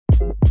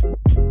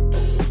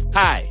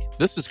Hi,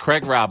 this is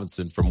Craig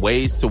Robinson from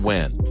Ways to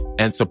Win,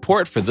 and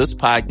support for this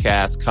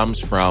podcast comes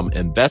from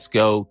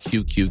Invesco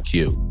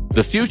QQQ.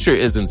 The future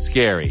isn't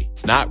scary.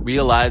 Not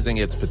realizing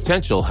its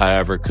potential,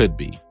 however, could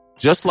be.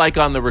 Just like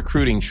on the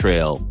recruiting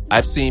trail,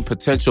 I've seen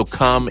potential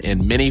come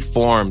in many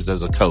forms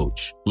as a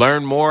coach.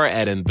 Learn more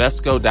at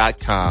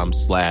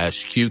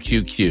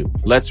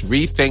Invesco.com/QQQ. Let's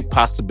rethink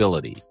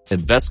possibility.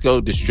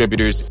 Invesco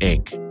Distributors,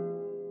 Inc.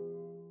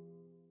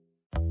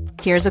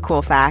 Here's a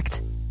cool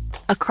fact.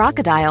 A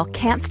crocodile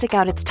can't stick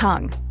out its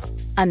tongue.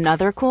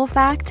 Another cool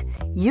fact,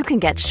 you can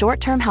get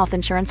short-term health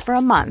insurance for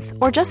a month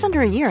or just under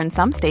a year in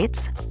some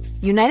states.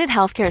 United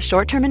Healthcare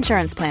short-term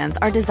insurance plans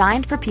are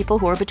designed for people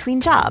who are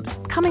between jobs,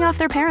 coming off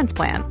their parents'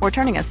 plan, or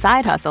turning a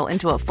side hustle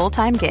into a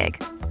full-time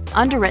gig.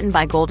 Underwritten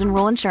by Golden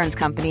Rule Insurance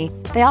Company,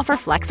 they offer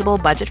flexible,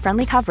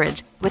 budget-friendly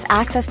coverage with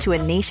access to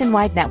a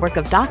nationwide network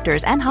of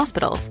doctors and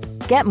hospitals.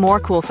 Get more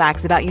cool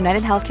facts about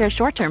United Healthcare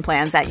short-term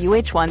plans at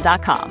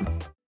uh1.com.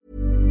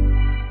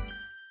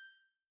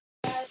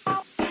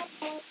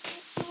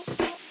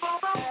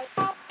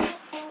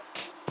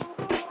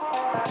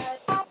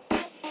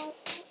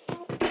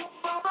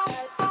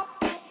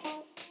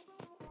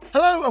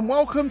 Hello and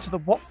welcome to the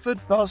Watford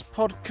Buzz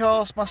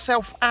podcast.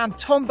 Myself and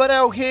Tom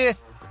Buddell here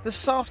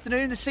this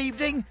afternoon, this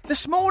evening,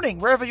 this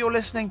morning, wherever you're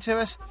listening to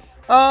us.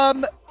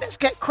 Let's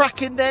get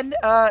cracking then.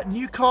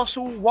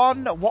 Newcastle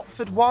 1,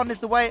 Watford 1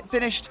 is the way it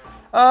finished.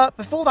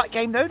 Before that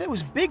game, though, there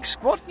was big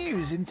squad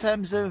news in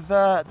terms of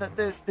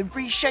the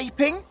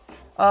reshaping.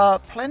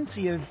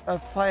 Plenty of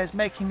players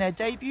making their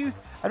debut.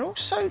 And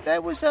also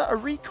there was a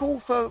recall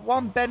for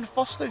one Ben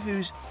Foster,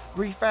 who's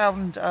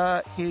refound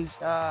his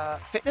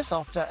fitness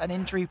after an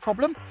injury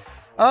problem.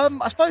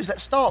 I suppose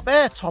let's start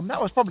there, Tom. That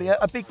was probably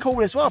a big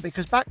call as well,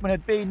 because Bachmann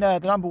had been the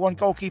number one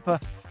goalkeeper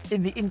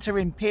in the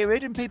interim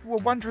period, and people were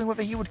wondering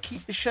whether he would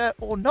keep the shirt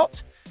or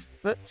not.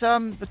 But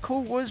the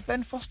call was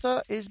Ben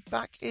Foster is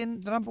back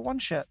in the number one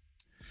shirt.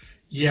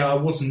 Yeah, I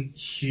wasn't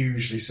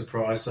hugely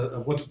surprised.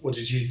 What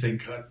did you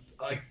think?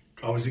 I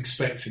was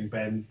expecting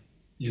Ben.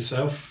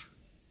 Yourself?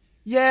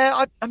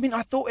 Yeah, I mean,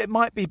 I thought it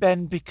might be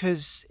Ben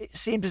because it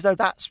seems as though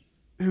that's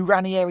who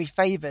Ranieri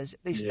favours.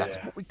 At least that's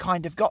what we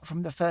kind of got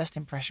from the first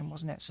impression,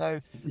 wasn't it? So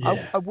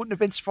I wouldn't have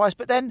been surprised.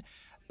 But then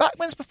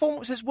Bachmann's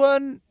performances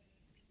weren't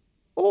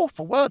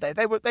awful, were they?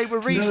 They were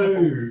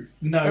reasonable.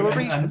 No, they were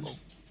reasonable.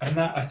 And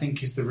that, I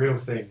think, is the real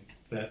thing.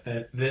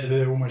 That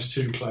they're almost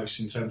too close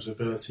in terms of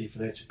ability for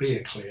there to be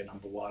a clear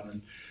number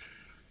one.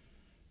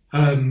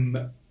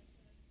 And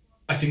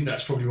I think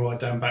that's probably why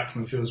Dan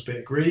Bachmann feels a bit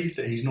aggrieved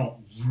that he's not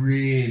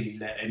really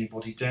let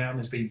anybody down.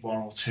 There's been one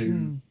or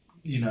two,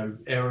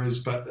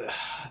 errors, but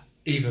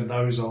even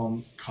those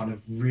aren't kind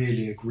of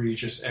really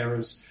egregious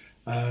errors.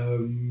 But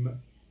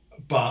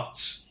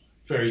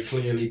very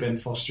clearly, Ben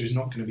Foster is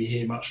not going to be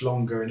here much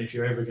longer. And if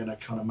you're ever going to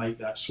kind of make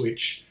that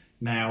switch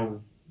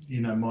now,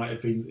 might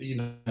have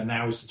been,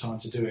 now is the time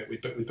to do it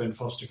with Ben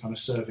Foster kind of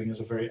serving as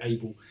a very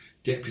able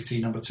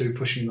deputy number two,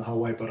 pushing the whole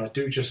way. But I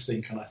do just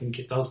think, and I think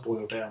it does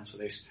boil down to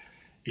this,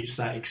 it's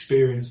that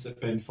experience that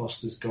Ben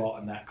Foster's got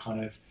and that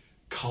kind of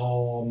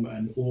calm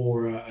and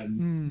aura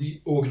and the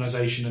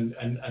organisation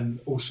and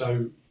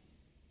also,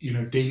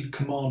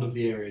 command of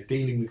the area,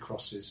 dealing with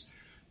crosses.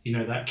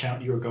 That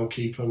count. You're a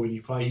goalkeeper when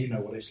you play. You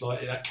know what it's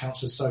like. That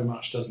counts as so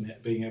much, doesn't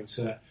it? Being able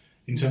to,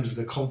 in terms of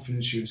the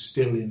confidence you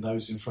instill in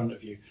those in front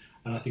of you.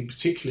 And I think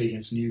particularly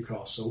against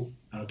Newcastle,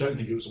 and I don't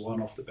think it was a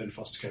one-off that Ben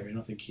Foster came in.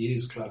 I think he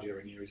is Claudio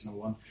Ranieri's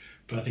number one.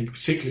 But I think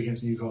particularly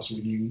against Newcastle,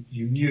 when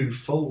you knew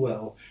full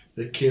well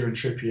that Kieran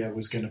Trippier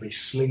was going to be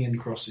slinging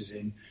crosses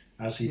in,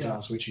 as he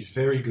does, which he's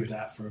very good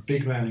at for a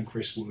big man in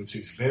Chris Woods,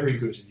 who's very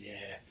good in the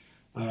air.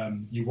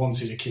 You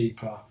wanted a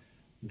keeper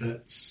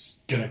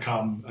that's going to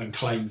come and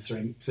claim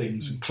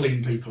things and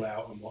clean people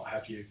out and what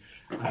have you.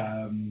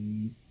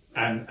 And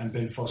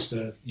Ben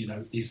Foster,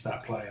 is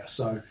that player.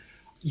 So,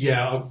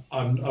 yeah,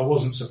 I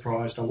wasn't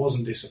surprised. I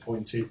wasn't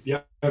disappointed.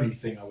 The only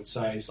thing I would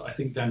say is that I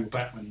think Daniel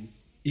Bachmann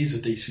is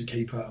a decent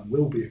keeper and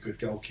will be a good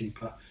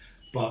goalkeeper.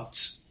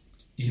 But,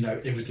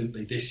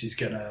 evidently this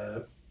is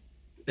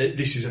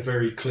a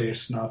very clear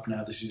snub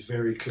now. This is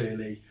very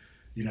clearly,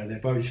 they're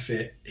both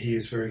fit. He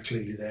is very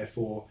clearly there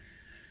for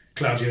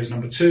Claudio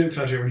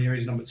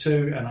Ranieri's number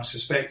two. And I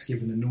suspect,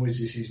 given the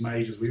noises he's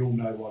made, as we all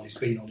know, while he's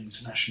been on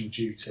international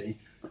duty,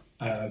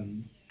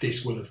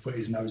 this will have put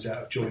his nose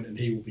out of joint and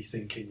he will be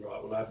thinking,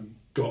 right, well, I haven't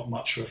got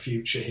much of a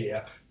future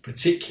here,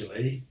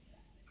 particularly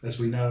as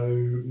we know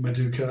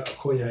Maduka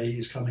Okoye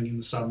is coming in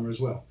the summer as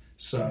well.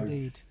 So,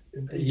 Indeed.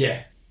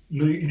 Yeah.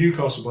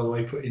 Newcastle, by the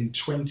way, put in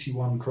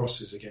 21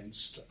 crosses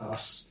against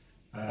us.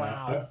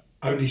 Wow.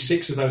 Only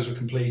 6 of those were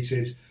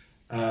completed.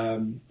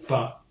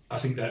 But I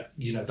think that,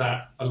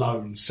 that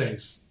alone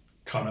says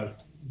kind of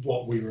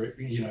what we were,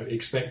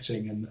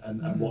 expecting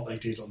and what they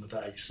did on the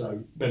day.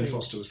 So Ben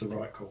Foster was the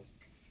right call.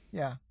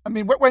 Yeah. I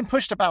mean, when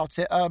pushed about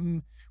it,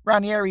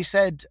 Ranieri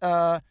said,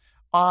 I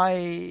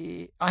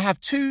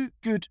have 2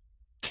 good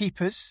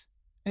keepers.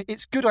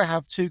 It's good I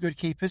have 2 good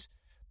keepers,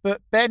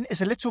 but Ben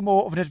is a little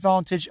more of an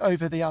advantage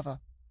over the other.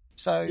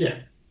 So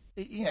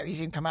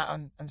he's even come out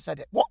and said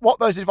it. What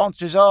those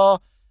advantages are,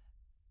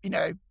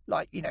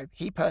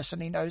 he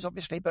personally knows,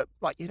 obviously, but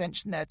like you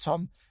mentioned there,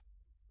 Tom,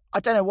 I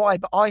don't know why,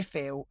 but I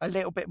feel a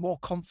little bit more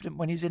confident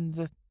when he's in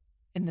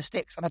the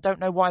sticks, and I don't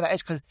know why that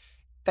is, because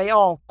they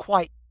are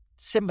quite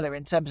similar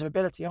in terms of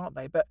ability, aren't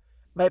they? But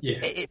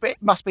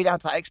it must be down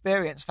to that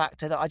experience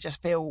factor that I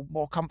just feel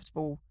more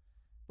comfortable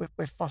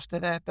with Foster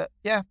there. But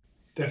yeah,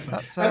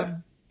 definitely.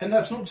 And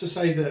that's not to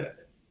say that,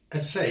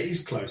 as I say, it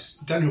is close.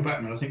 Daniel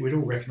Backman, I think we'd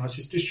all recognise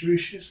his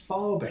distribution is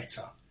far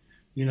better.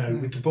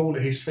 With the ball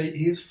at his feet,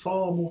 he is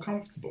far more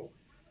comfortable.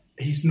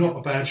 He's not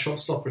a bad shot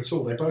stopper at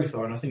all. They both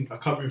are, and I think I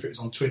can't remember if it was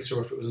on Twitter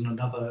or if it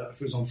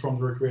was on From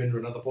the Rugby End or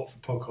another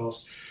Watford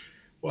podcast.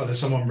 Whether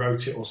someone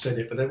wrote it or said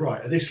it, but they're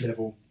right. At this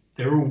level,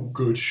 they're all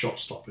good shot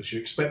stoppers.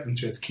 You expect them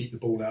to be able to keep the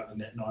ball out of the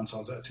net 9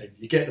 times out of 10.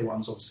 You get the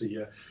ones, obviously,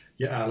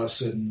 your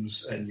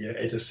Allisons and your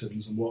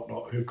Edisons and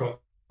whatnot, who've got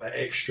that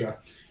extra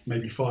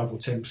maybe 5 or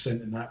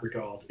 10% in that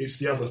regard. It's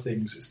the other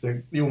things. It's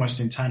the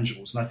almost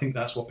intangibles, and I think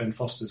that's what Ben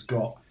Foster's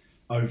got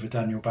over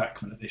Daniel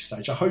Backman at this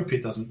stage. I hope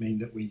it doesn't mean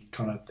that we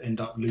kind of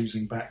end up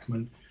losing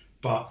Backman,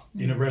 but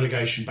in a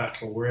relegation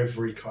battle where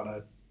every kind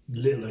of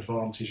little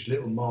advantage,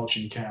 little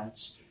margin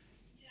counts,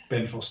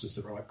 Ben Foster's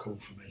the right call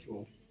for me,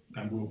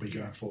 and will be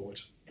going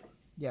forward.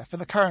 Yeah, for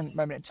the current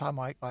moment in time,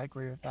 I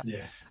agree with that.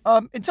 Yeah.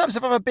 In terms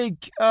of other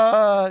big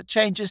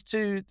changes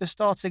to the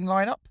starting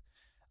lineup,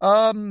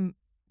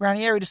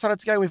 Ranieri decided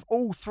to go with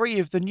all 3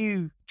 of the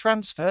new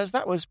transfers.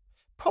 That was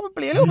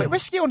probably a little bit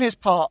risky on his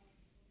part,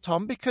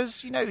 Tom,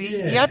 because he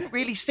hadn't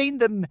really seen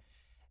them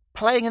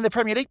playing in the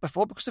Premier League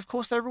before, because of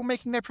course they were all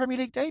making their Premier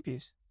League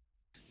debuts.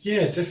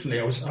 Yeah, definitely.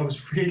 I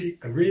was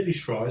really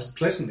surprised,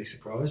 pleasantly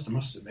surprised, I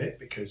must admit,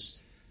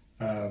 because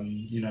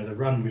the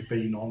run we've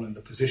been on and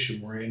the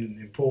position we're in and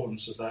the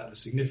importance of that, the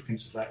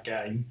significance of that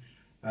game,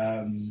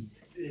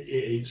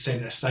 it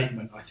sent a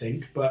statement, I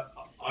think. But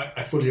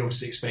I fully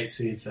obviously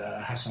expected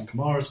Hassan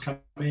Kamara to come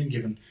in,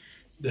 given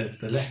the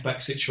left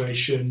back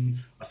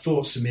situation. I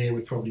thought Samir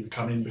would probably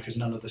come in because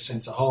none of the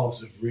centre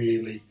halves have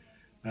really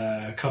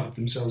covered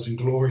themselves in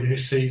glory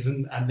this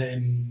season. And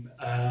then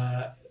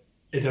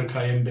Ido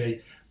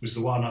Kayembe was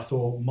the one I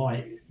thought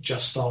might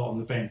just start on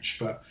the bench.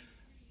 But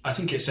I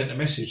think it sent a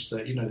message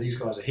that, these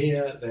guys are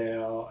here, they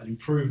are an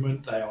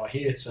improvement, they are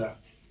here to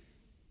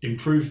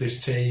improve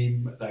this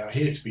team, they are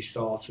here to be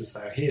starters,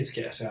 they are here to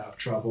get us out of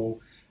trouble.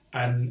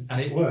 And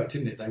it worked,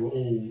 didn't it? They were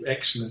all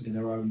excellent in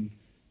their own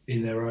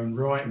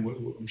right, and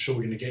I'm sure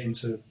we're going to get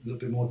into a little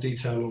bit more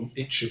detail on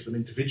each of them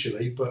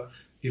individually, but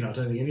I don't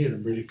think any of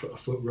them really put a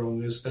foot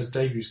wrong as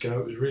debuts go.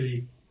 It was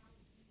really,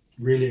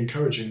 really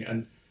encouraging.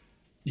 And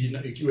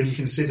when you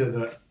consider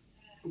that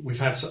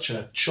we've had such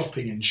a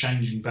chopping and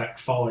changing back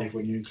 5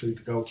 when you include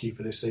the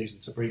goalkeeper this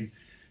season, to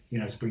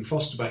bring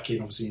Foster back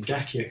in, obviously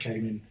Ngakia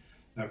came in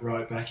at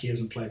right back. He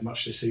hasn't played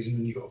much this season,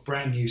 and you've got a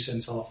brand new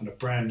centre half and a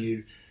brand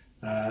new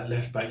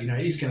left back.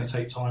 It's going to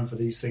take time for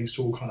these things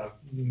to all kind of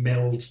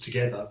meld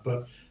together,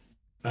 but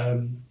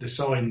the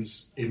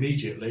signs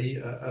immediately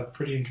are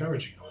pretty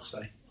encouraging, I would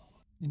say.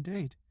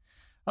 Indeed.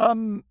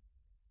 The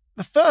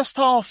first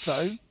half,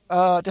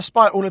 though,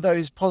 despite all of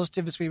those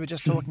positives we were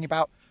just talking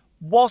about,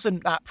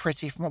 wasn't that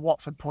pretty from a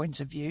Watford point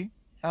of view.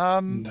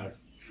 No,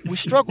 we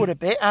struggled a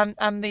bit,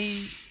 and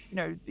the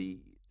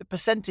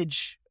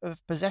percentage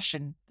of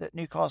possession that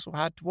Newcastle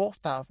had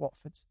dwarfed that of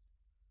Watford's.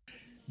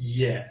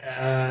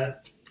 Yeah,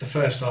 the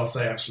first half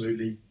they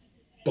absolutely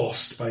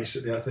bossed,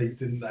 basically, I think,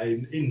 didn't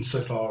they?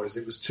 Insofar as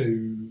it was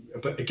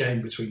a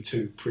game between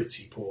 2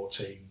 pretty poor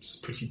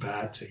teams, pretty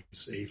bad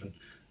teams even.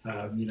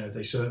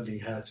 They certainly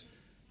had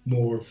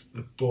more of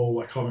the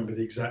ball. I can't remember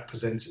the exact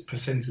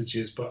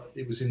percentages, but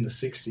it was in the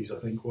 60s, I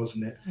think,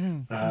 wasn't it?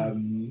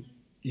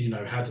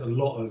 Had a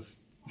lot of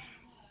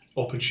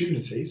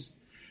opportunities.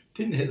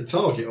 Didn't hit the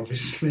target,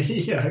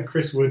 obviously.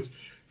 Chris Woods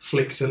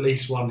flicked at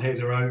least one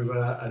header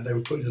over, and they were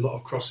putting a lot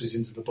of crosses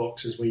into the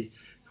box as we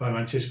kind of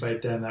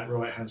anticipated down that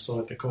right-hand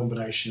side. The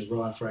combination of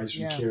Ryan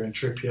Fraser and Kieran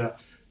Trippier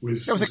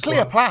was... There was a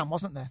clear plan,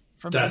 wasn't there?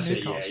 That's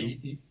it,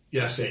 yeah.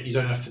 That's it. You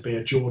don't have to be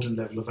a Jordan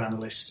level of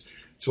analyst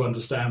to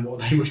understand what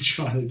they were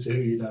trying to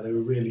do. They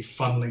were really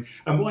funneling.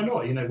 And why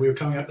not? They were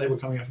coming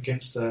up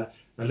against a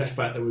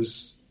left-back that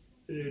was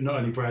not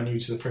only brand new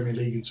to the Premier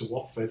League and to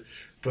Watford,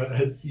 but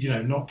had,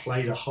 not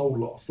played a whole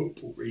lot of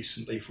football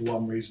recently for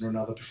one reason or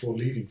another before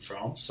leaving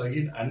France. So,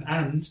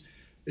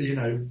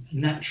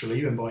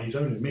 naturally, and by his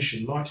own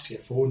admission, likes to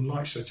get forward and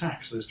likes to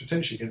attack. So there's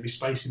potentially going to be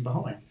space in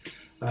behind.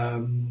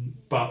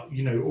 But,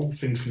 all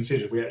things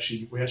considered, we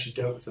actually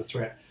dealt with the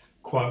threat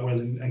quite well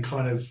and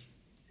kind of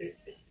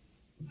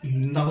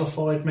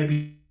nullified,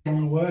 maybe the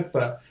wrong word,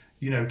 but,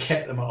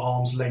 kept them at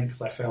arm's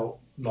length, I felt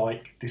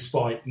like,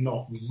 despite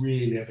not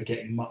really ever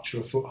getting much of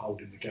a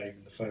foothold in the game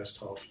in the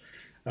first half.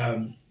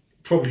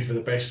 Probably for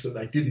the best that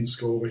they didn't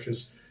score,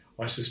 because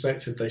I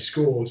suspected they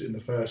scored in the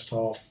first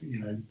half.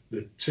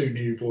 The 2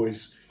 new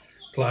boys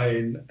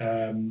playing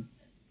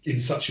in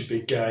such a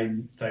big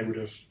game, they would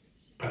have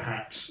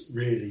perhaps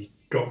really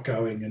got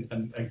going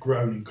and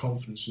grown in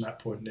confidence from that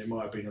point, and it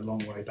might have been a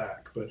long way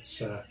back.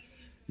 But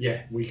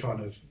yeah, we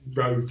kind of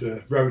rode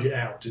it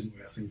out, didn't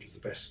we? I think is the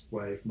best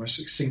way, most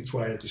succinct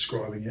way of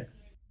describing it.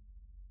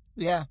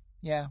 Yeah,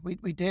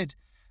 we did.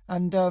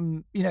 And,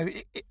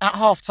 at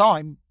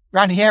half-time,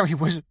 Ranieri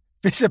was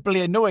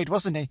visibly annoyed,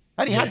 wasn't he?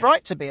 And he had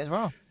right to be as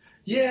well.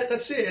 Yeah,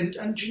 that's it.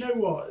 And do you know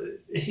what?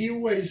 He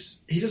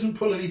doesn't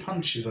pull any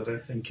punches, I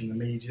don't think, in the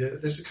media.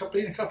 There's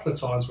been a couple of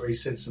times where he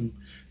said some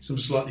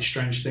slightly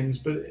strange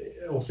things,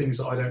 or things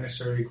that I don't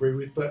necessarily agree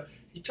with, but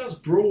he does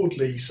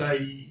broadly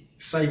say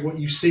what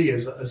you see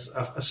as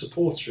a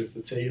supporter of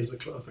the team,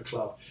 of the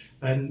club.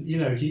 And,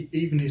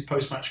 even his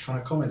post-match kind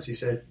of comments, he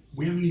said,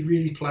 we only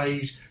really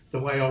played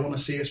the way I want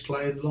to see us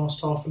play in the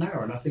last half an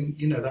hour. And I think,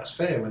 that's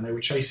fair when they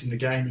were chasing the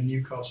game and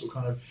Newcastle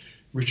kind of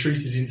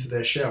retreated into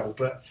their shell.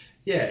 But,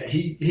 yeah,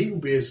 he will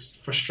be as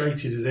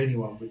frustrated as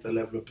anyone with the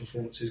level of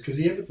performances because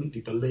he evidently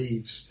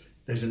believes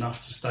there's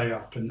enough to stay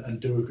up and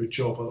do a good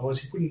job. Otherwise,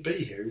 he wouldn't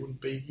be here. He wouldn't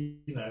be,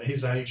 at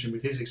his age and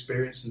with his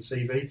experience and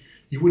CV,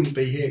 he wouldn't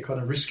be here kind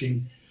of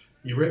risking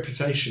your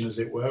reputation, as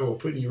it were, or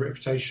putting your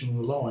reputation on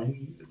the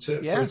line for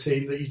a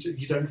team that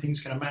you don't think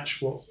is going to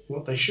match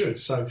what they should.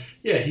 So,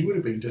 yeah, he would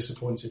have been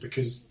disappointed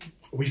because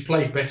we've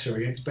played better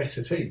against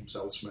better teams,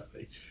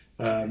 ultimately.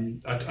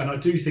 And I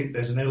do think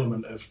there's an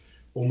element of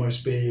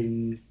almost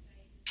being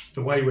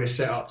the way we're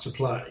set up to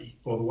play,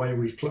 or the way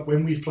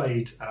when we've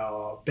played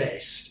our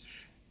best,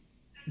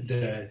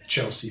 the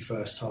Chelsea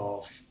first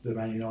half, the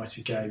Man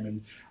United game,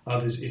 and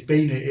others.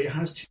 It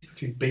has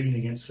typically been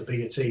against the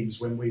bigger teams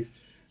when we've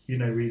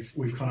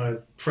kind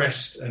of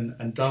pressed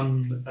and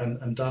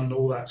done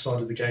all that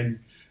side of the game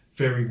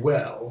very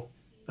well,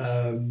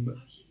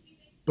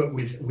 but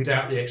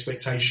without the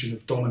expectation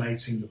of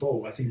dominating the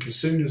ball. I think as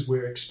soon as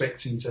we're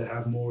expecting to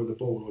have more of the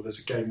ball, or there's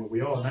a game where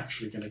we are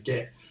naturally going to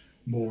get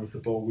more of the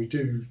ball, we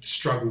do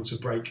struggle to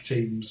break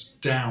teams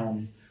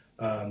down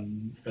a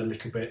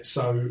little bit.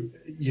 So,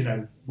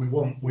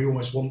 we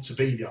almost want to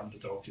be the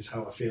underdog is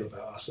how I feel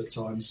about us at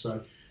times.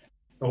 So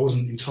I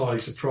wasn't entirely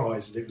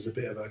surprised that it was a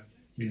bit of a,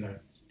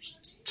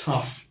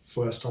 tough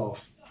first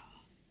half.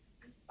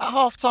 At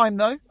half-time,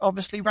 though,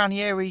 obviously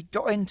Ranieri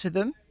got into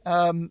them.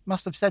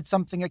 Must have said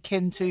something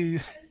akin to,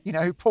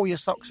 pull your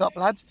socks up,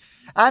 lads.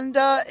 And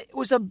it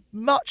was a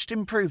much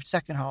improved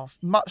second half,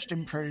 much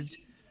improved.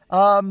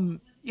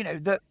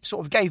 That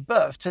sort of gave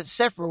birth to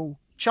several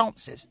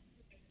chances.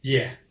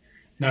 Yeah.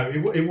 No,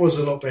 it was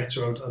a lot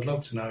better. I'd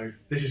love to know.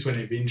 This is when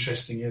it'd be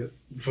interesting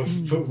for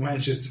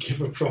managers to give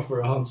a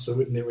proper answer,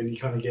 wouldn't it? When you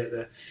kind of get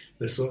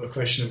the sort of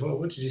question of,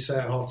 what did you say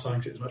at half time?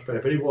 Because it was much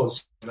better. But it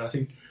was. And I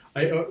think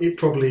it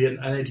probably, and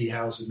Eddie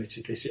Howe's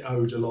admitted this, it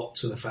owed a lot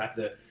to the fact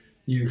that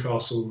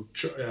Newcastle,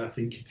 I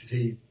think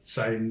he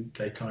saying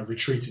they kind of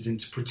retreated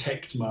into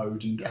protect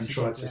mode and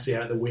tried to see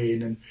out the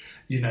win. And,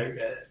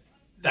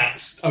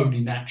 that's only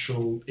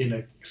natural in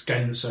a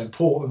game that's so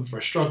important for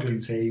a struggling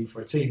team,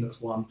 for a team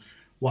that's won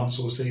once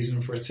all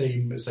season, for a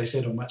team, as they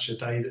said on Match of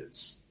the Day,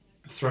 that's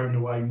thrown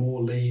away more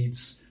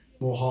leads,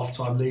 more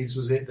half-time leads,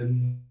 was it,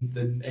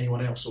 than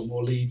anyone else, or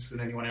more leads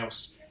than anyone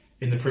else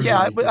in the Premier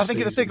League. Yeah, I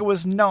think the figure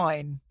was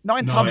 9.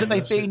 9 times that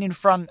they've been in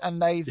front,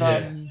 and they've...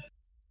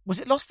 was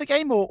it lost the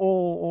game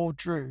or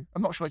drew?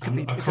 I'm not sure. It could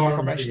be. I can't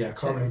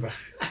remember.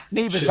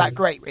 Neither's that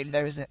great, really,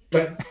 though, is it?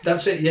 But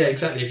that's it. Yeah,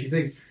 exactly. If you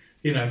think,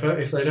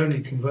 if they'd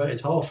only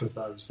converted half of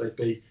those, they'd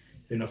be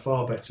in a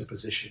far better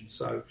position.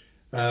 So,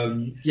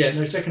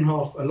 second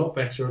half a lot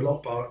better, a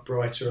lot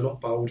brighter, a lot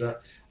bolder,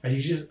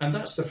 and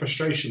that's the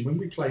frustration when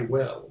we play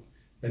well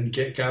and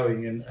get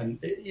going, and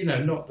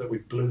not that we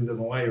blew them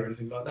away or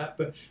anything like that,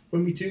 but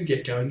when we do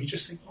get going, you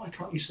just think, why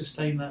can't you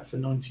sustain that for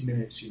 90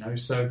 minutes?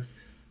 So.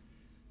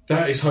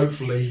 That is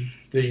hopefully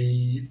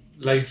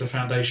lays the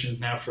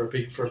foundations now for a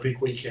big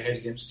week ahead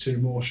against 2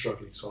 more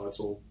struggling sides,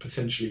 or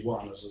potentially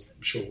 1, as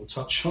I'm sure we'll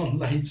touch on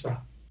later.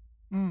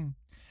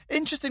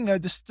 Interesting though,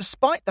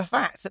 despite the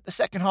fact that the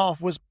second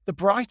half was the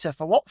brighter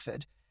for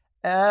Watford,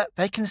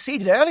 they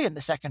conceded early in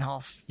the second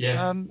half.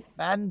 Yeah,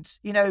 and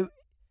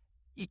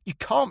you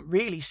can't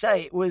really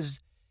say it was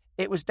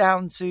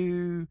down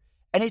to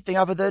anything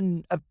other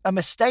than a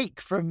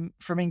mistake from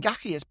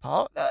Ngakia's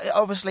part.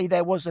 Obviously,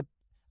 there was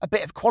a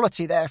bit of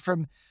quality there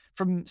from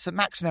St.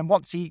 Maximin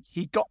once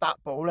he got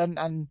that ball,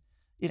 and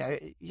you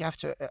have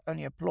to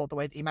only applaud the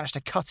way that he managed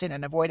to cut in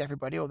and avoid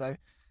everybody, although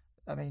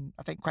I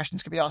think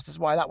questions could be asked as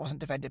why that wasn't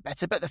defended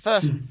better. But the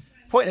first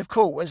point of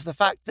call was the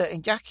fact that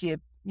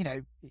Ngakia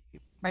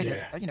made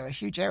a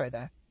huge error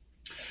there.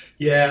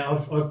 Yeah,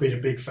 I've been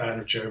a big fan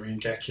of Jeremy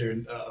Ngakia,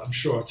 and I'm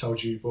sure I've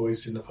told you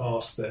boys in the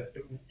past that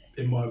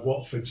in my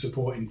Watford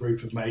supporting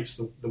group of mates,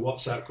 the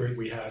WhatsApp group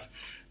we have,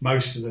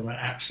 most of them are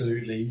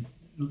absolutely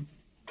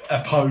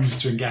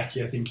opposed to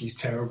Ngakia. I think he's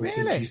terrible.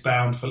 Really? I think he's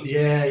bound for.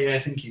 I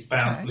think he's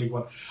bound for League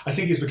One. I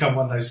think it's become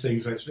one of those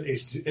things where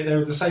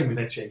they're the same with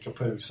Etienne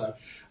Capoue. So, I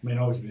mean,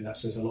 arguably that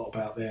says a lot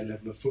about their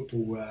level of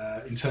football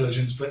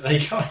intelligence. But they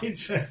kind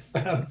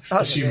of,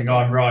 assuming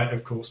I'm right,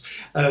 of course.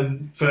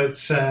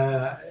 But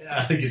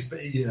I think it's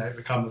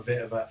become a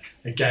bit of a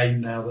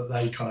game now that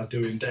they kind of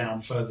do him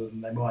down further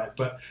than they might.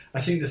 But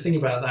I think the thing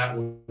about that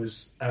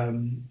was,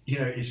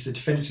 it's the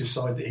defensive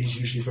side that he's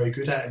usually very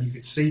good at, and you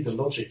could see the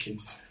logic in.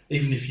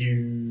 Even if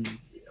you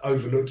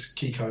overlooked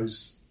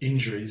Kiko's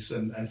injuries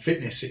and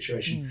fitness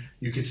situation,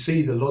 you could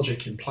see the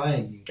logic in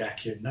playing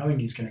Ngakia, knowing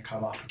he's going to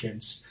come up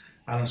against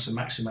Alain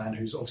Saint-Maximin,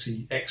 who's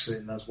obviously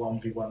excellent in those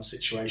 1v1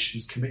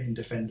 situations, committing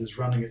defenders,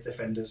 running at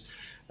defenders.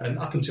 And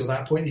up until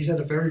that point, he'd had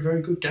a very,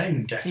 very good game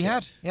in Ngakia. He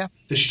had, yeah.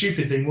 The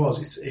stupid thing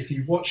was, if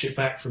you watch it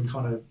back from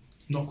kind of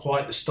not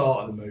quite the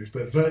start of the move,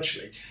 but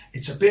virtually,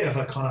 it's a bit of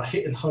a kind of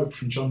hit and hope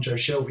from John Joe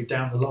Shelby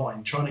down the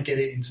line, trying to get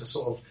it into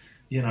sort of,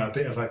 a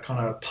bit of a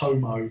kind of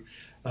pomo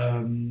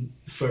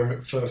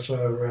for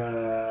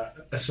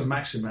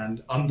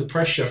Saint-Maximin under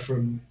pressure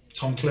from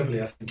Tom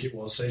Cleverley, I think it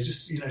was. So he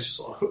just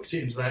sort of hooked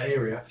it into that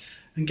area.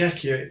 And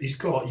Ngakia, he's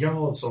got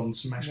yards on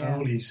Saint-Maximin. Yeah.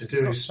 All he needs to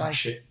do is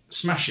smash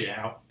it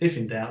out. If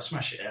in doubt,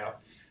 smash it out,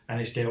 and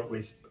it's dealt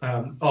with.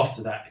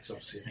 After that, it's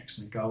obviously an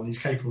excellent goal, and he's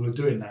capable of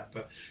doing that.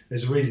 But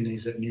there's a reason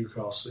he's at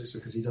Newcastle. It's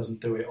because he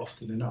doesn't do it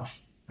often enough.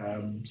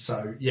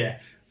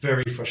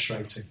 Very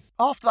frustrating.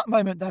 After that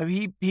moment, though,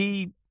 he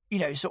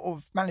sort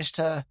of managed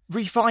to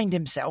re-find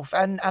himself,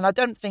 and I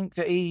don't think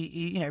that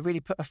he really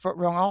put a foot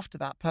wrong after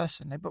that,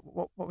 personally. But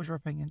what was your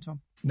opinion,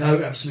 Tom?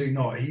 No, absolutely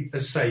not.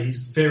 As I say,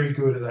 he's very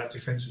good at that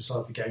defensive side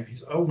of the game.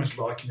 He's almost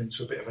liking him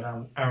to a bit of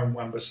an Aaron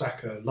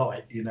Wan-Bissaka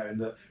light, in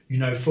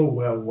that full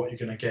well what you're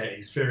going to get.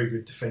 He's very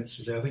good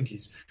defensively. I think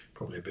he's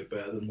probably a bit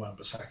better than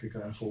Wan-Bissaka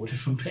going forward,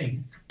 if I'm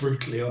being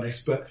brutally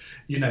honest. But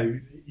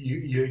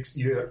you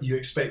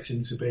expect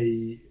him to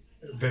be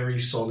very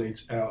solid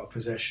out of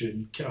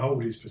possession,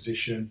 hold his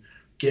position,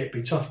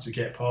 be tough to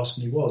get past,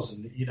 and he was.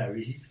 And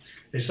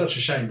it's such a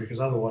shame,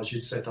 because otherwise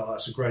you'd said,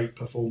 that's a great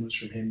performance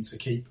from him to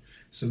keep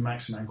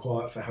Saint-Maximin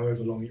quiet for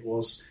however long it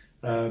was.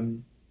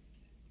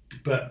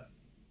 But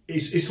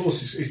it's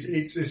horses.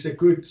 It's a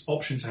good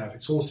option to have.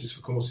 It's horses for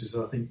courses.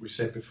 I think we've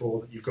said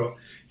before that you've got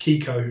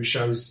Kiko, who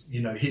shows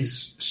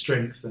his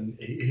strength and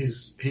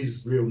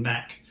his real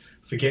knack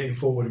for getting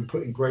forward and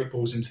putting great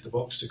balls into the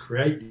box to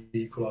create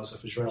the equaliser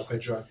for João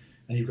Pedro.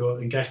 And you've got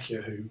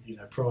Ngakia, who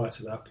prior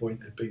to that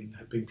point had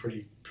been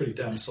pretty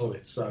damn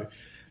solid. So,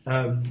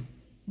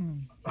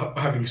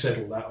 having said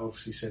all that, I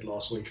obviously said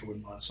last week I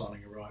wouldn't mind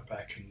signing a right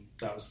back, and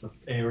that was the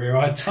area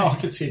I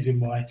targeted in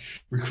my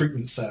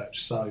recruitment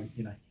search. So,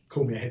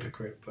 call me a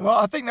hypocrite. But... Well,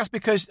 I think that's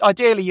because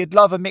ideally you'd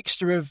love a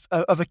mixture of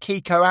a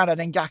Kiko and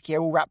an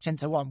Ngakia all wrapped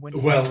into one,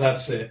 wouldn't you? Well,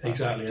 that's it,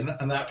 exactly.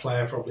 And that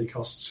player probably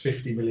costs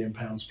 £50 million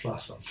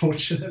plus,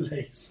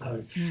 unfortunately.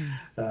 So,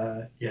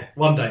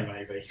 one day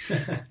maybe.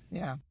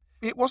 Yeah.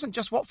 It wasn't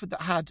just Watford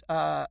that had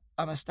a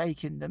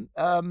mistake in them,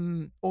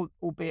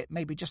 albeit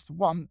maybe just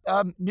one.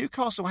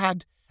 Newcastle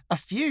had a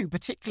few,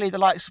 particularly the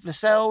likes of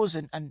Lascelles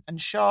and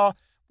Shah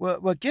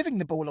were giving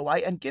the ball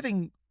away and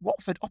giving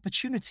Watford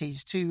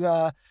opportunities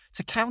to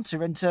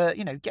counter and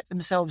to get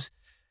themselves,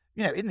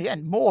 in the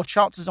end, more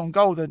chances on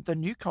goal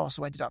than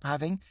Newcastle ended up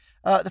having.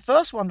 The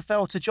first one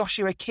fell to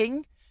Joshua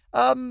King.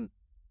 What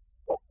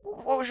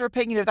was your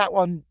opinion of that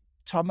one,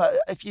 Tom?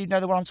 If you know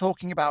the one I'm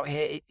talking about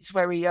here, it's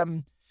where he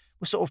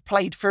was sort of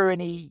played through, and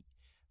he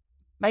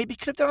maybe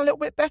could have done a little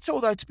bit better.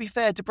 Although, to be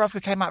fair,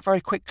 Dubravka came out very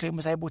quickly and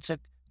was able to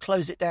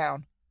close it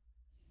down.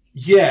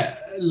 Yeah,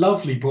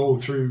 lovely ball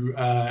through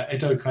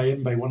Edo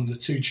Kayembe, one of the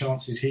two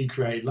chances he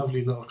created.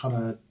 Lovely little kind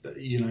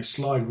of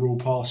slide rule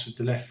pass with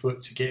the left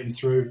foot to get him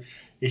through.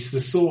 It's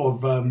the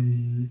sort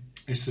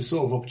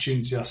of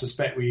opportunity I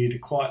suspect he would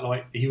have quite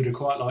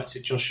liked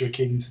it, Joshua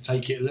King, to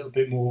take it a little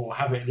bit more, or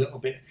have it a little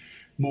bit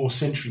more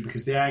centrally,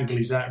 because the angle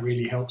he's at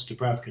really helps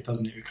Dubravka,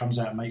 doesn't it? It comes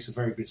out and makes a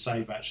very good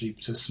save, actually,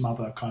 to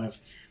smother kind of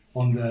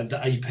on the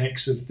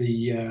apex of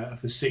the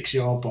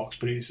 6-yard box.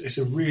 But it's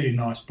a really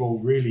nice ball,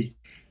 really,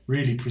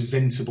 really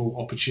presentable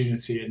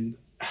opportunity, and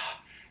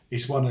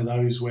it's one of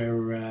those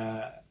where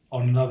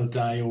on another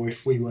day, or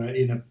if we were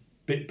in a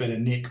bit better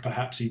nick,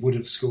 perhaps he would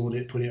have scored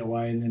it, put it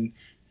away, and then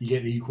you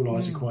get the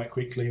equaliser quite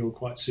quickly or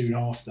quite soon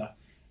after,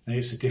 and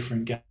it's a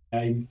different game.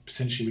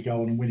 Potentially we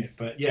go on and win it.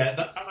 But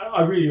yeah,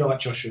 I really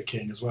like Joshua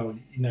King as well.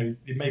 Maybe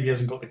he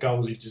hasn't got the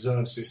goals he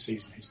deserves this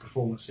season, his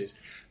performances,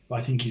 but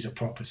I think he's a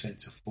proper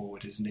centre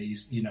forward, isn't he?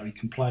 He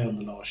can play on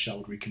the last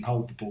shoulder, he can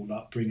hold the ball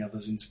up, bring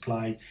others into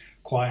play,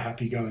 quite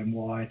happy going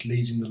wide,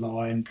 leading the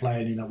line,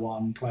 playing in a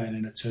 1, playing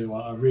in a 2.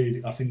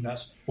 I think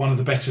that's one of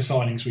the better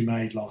signings we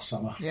made last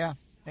summer. Yeah,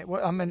 it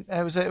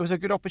was a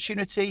good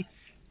opportunity.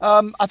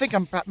 I think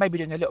I'm maybe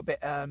doing a little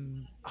bit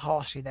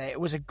harshly there. It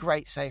was a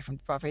great save from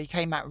Dubravka. He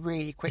came out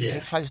really quickly,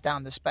 closed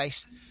down the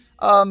space.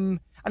 And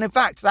in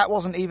fact, that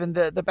wasn't even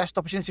the best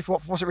opportunity for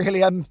Watford, was it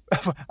really? I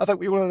think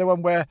we were the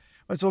one where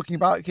we're talking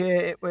about here.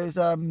 It was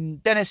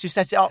Dennis who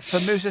set it up for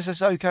Moussa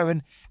Sissoko.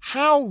 And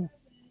how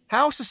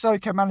How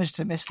Sissoko managed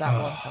to miss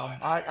that one, Tom?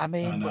 I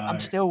mean, I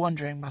I'm still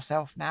wondering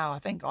myself now. I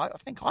think I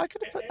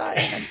could have put that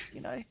in, you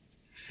know.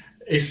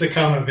 It's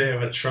become a bit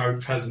of a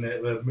trope, hasn't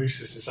it? That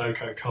Moussa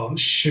Sissoko can't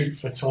shoot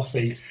for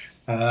toffee.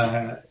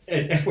 Well,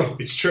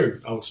 it's true,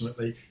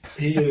 ultimately.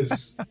 He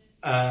is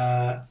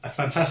a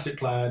fantastic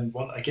player and,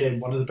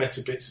 one of the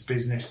better bits of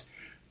business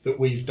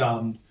that we've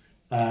done,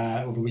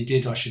 or that we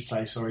did, I should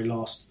say,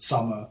 last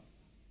summer.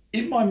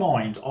 In my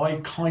mind, I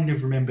kind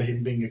of remember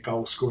him being a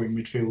goal-scoring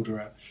midfielder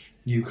at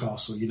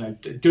Newcastle, you know,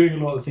 doing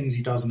a lot of the things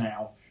he does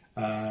now.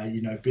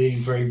 You know, being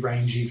very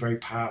rangy, very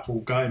powerful,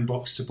 going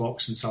box to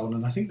box and so on.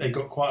 And I think they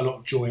got quite a lot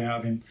of joy out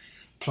of him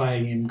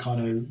playing him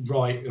kind of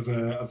right of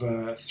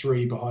a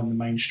three behind the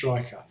main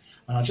striker.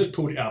 And I just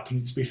pulled it up,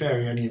 and to be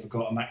fair, he only ever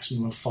got a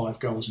maximum of 5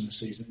 goals in the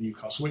season at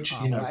Newcastle, which,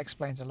 you know... that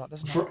explains a lot,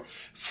 doesn't it?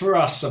 For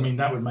us, I mean,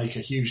 that would make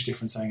a huge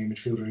difference, having a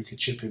midfielder who could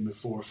chip in with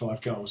 4 or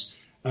 5 goals.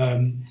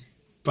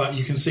 But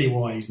you can see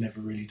why he's never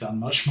really done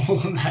much more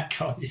than that,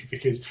 can't you?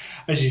 Because,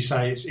 as you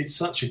say, it's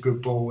such a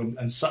good ball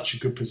and such a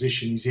good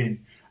position he's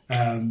in.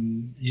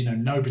 You know,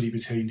 nobody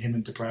between him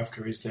and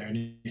Dubravka is there,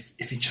 and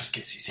if he just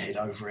gets his head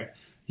over it,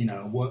 you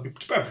know,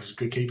 Dubravka's a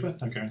good keeper,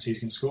 no guarantee he's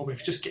going to score, but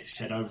if he just gets his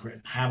head over it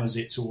and hammers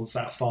it towards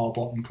that far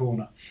bottom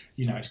corner,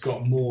 you know, it's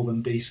got more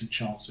than decent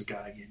chance of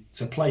going in.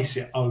 To place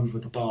it over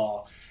the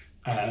bar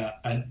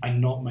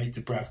and not make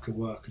Dubravka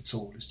work at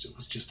all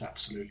was just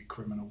absolutely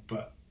criminal.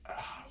 But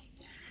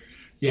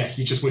yeah,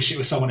 you just wish it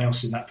was someone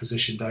else in that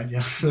position, don't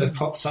you? That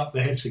popped up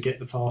there to get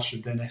the pass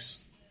from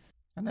Dennis.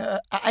 And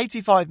at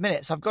 85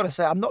 minutes, I've got to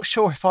say, I'm not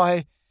sure if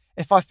I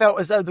felt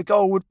as though the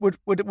goal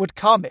would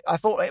come. I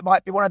thought it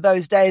might be one of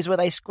those days where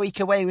they squeak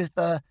away with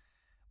the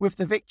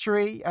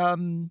victory.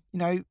 You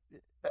know,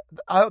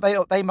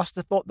 they must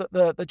have thought that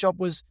the job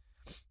was,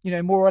 you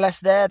know, more or less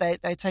there.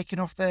 They'd taken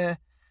off their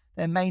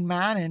main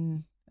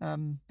man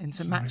in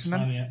St.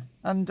 Maximin, yeah.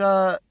 And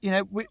you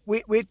know,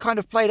 we'd kind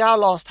of played our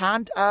last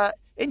hand.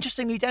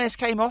 Interestingly, Dennis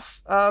came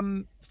off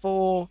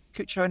for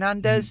Cucho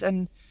Hernandez,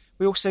 and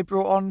we also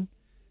brought on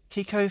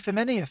Kiko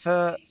Femenia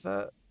for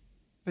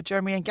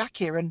Jeremy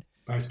Ngakia, and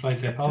both played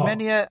their part.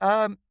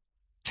 Femenia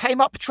came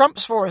up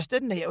trumps for us,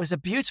 didn't he? It was a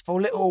beautiful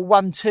little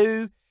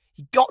 1-2.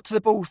 He got to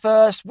the ball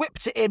first,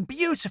 whipped it in,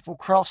 beautiful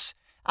cross,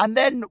 and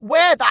then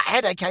where that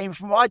header came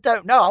from, I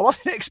don't know. I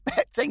wasn't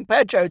expecting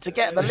Pedro to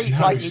get the leap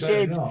like he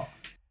did. Not.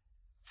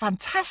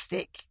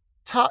 Fantastic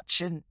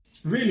touch and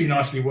really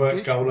nicely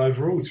worked goal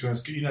overall. To be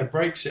honest, you know,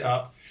 breaks it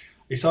up.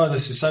 It's either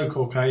Sissoko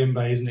or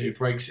Kayembe, isn't it, who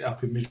breaks it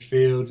up in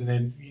midfield, and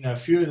then, you know, a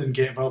few of them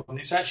get involved. And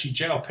it's actually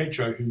João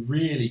Pedro who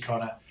really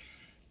kind of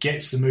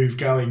gets the move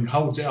going,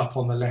 holds it up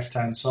on the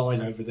left-hand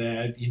side over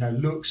there, you know,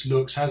 looks,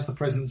 has the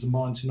presence of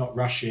mind to not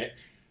rush it,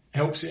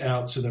 helps it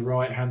out to the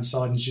right-hand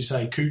side. And as you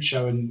say,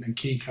 Cucho and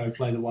Kiko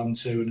play the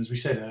 1-2. And as we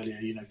said earlier,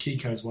 you know,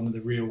 Kiko is one of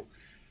the real...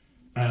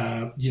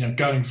 you know,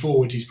 going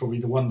forward, he's probably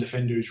the one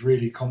defender who's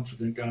really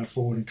confident going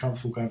forward and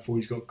comfortable going forward.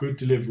 He's got good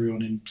delivery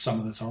on him some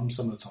of the time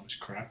it's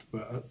crap,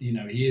 but you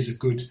know, he is a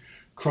good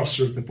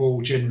crosser of the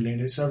ball generally, and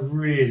it's a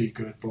really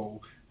good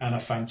ball and a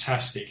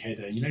fantastic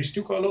header. You know, he's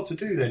still got a lot to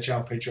do there,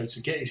 João Pedro,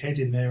 to get his head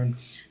in there. And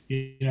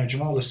you know,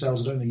 Jamal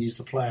Lascelles, I don't think he's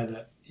the player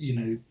that, you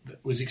know,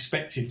 that was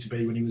expected to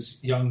be when he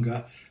was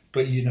younger,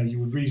 but you know, you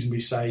would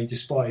reasonably say,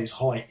 despite his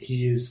height,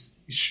 he is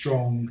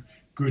strong,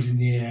 good in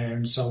the air,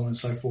 and so on and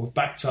so forth,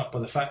 backed up by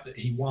the fact that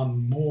he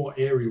won more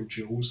aerial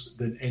duels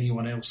than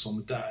anyone else on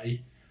the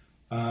day.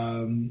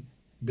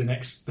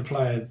 The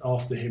player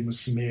after him was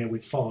Samir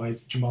with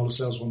 5, Jamal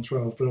Lascelles won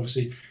 12, but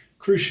obviously,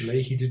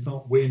 crucially, he did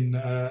not win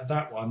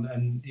that one.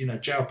 And, you know,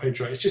 João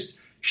Pedro, it's just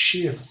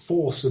sheer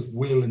force of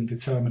will and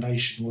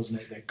determination,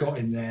 wasn't it, that got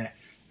him there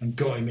and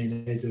got him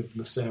in ahead of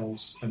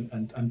Lascelles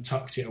and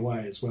tucked it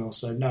away as well.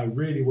 So, no,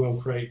 really well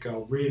created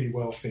goal, really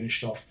well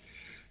finished off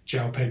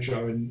João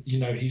Pedro, and you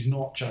know, he's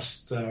not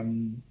just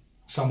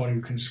someone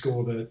who can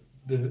score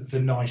the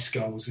nice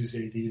goals, is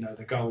he? You know,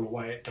 the goal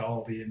away at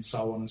Derby and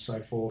so on and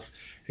so forth.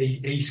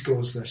 He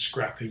scores the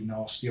scrappy,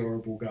 nasty,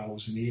 horrible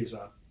goals, and he is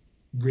a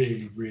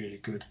really, really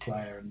good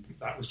player. And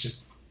that was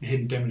just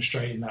him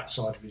demonstrating that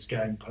side of his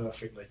game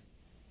perfectly.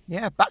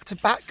 Yeah,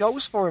 back-to-back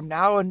goals for him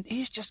now, and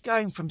he's just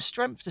going from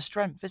strength to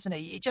strength, isn't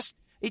he?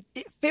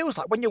 It feels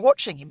like when you're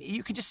watching him,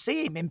 you can just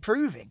see him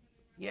improving.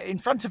 Yeah, in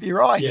front of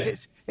your eyes. Yeah.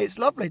 It's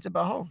lovely to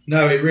behold.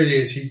 No, it really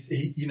is.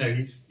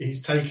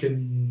 He's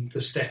taken the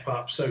step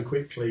up so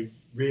quickly,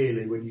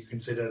 really, when you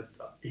consider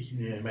he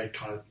made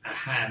kind of a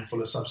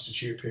handful of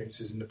substitute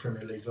appearances in the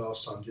Premier League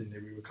last time, didn't he?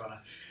 We were kind of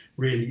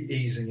really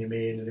easing him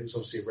in, and it was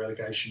obviously a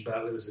relegation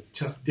battle. It was a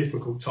tough,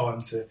 difficult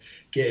time to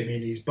get him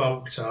in. He's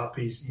bulked up.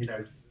 He's, you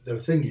know, the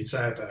thing you'd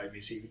say about him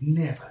is he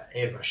never,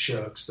 ever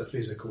shirks the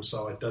physical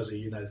side, does he?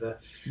 You know,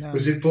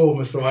 was it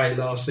Bournemouth away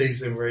last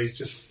season where he's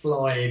just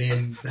flying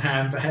in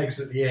handbags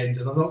at the end?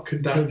 And I'm not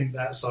condoning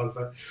that side,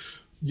 but,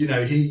 you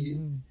know,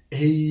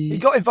 he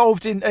got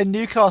involved in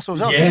Newcastle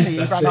as well, didn't he?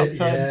 He ran up and,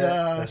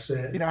 that's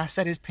it. You know, I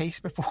said his piece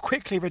before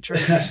quickly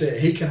retreating. That's it.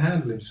 He can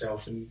handle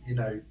himself, and, you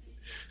know,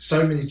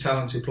 so many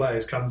talented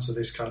players come to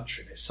this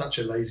country, and it's such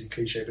a lazy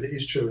cliche, but it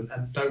is true,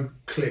 and don't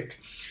click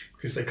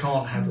because they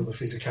can't handle the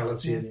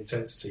physicality and the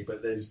intensity.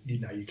 But there's,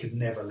 you could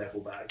never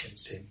level that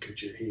against him, could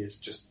you? He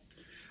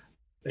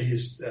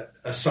is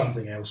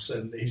something else,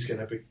 and he's going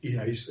to be,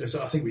 as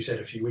I think we said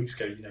a few weeks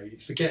ago, you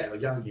forget how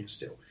young he is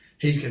still.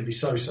 He's going to be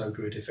so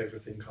good if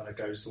everything kind of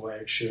goes the way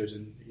it should,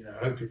 and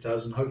I hope it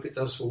does, and hope it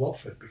does for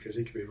Watford, because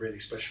he could be a really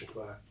special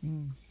player.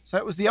 So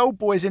it was the old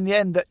boys in the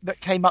end that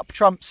came up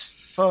trumps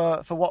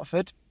for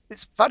Watford.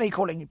 It's funny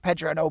calling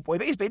Pedro an old boy,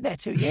 but he's been there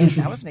 2 years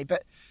now, hasn't he?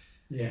 But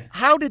yeah,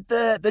 how did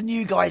the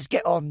new guys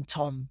get on,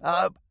 Tom?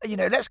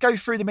 Let's go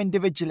through them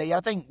individually. I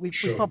think we've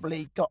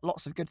probably got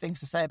lots of good things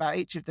to say about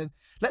each of them.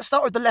 Let's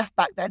start with the left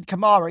back then,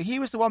 Kamara. He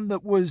was the one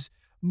that was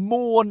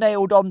more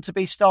nailed on to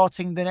be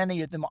starting than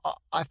any of them,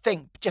 I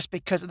think, just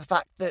because of the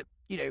fact that,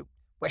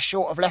 we're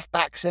short of left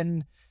backs,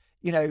 and,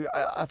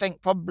 I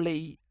think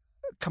probably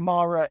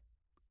Kamara,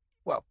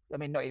 well, I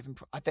mean, not even,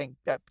 I think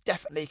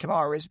definitely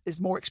Kamara is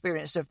more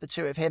experienced of the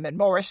two of him and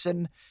Morris,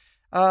 and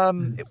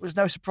it was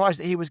no surprise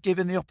that he was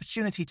given the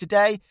opportunity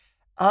today.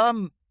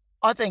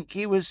 I think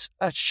he was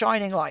a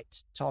shining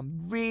light,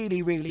 Tom.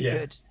 Really, really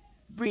good.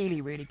 Really,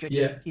 really good.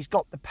 Yeah. He's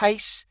got the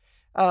pace.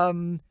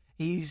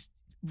 He's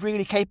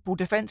really capable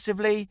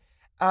defensively.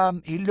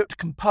 He looked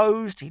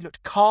composed. He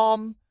looked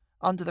calm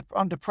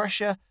under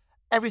pressure.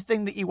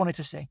 Everything that you wanted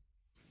to see.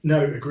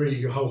 No,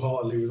 agree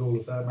wholeheartedly with all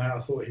of that, Matt.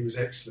 I thought he was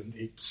excellent.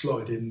 He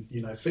slotted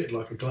in, fitted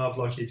like a glove,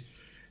 like he'd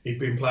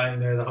been playing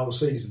there the whole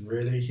season,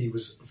 really. He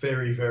was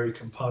very, very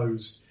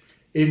composed.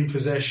 In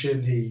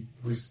possession, he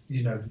was,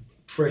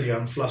 pretty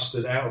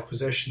unflustered out of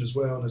possession as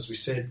well. And as we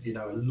said,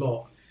 a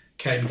lot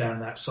came down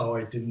that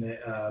side, didn't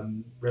it?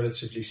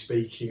 Relatively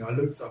speaking. I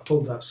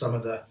pulled up some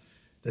of the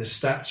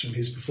stats from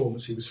his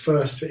performance. He was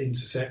first for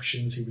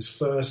interceptions. He was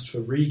first for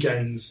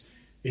regains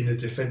in the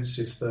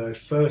defensive third,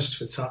 first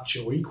for touch,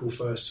 or equal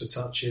first for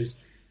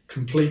touches,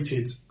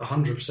 completed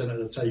 100% of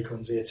the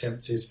take-ons he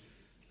attempted.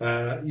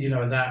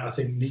 And that, I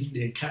think,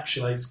 neatly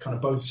encapsulates kind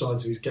of both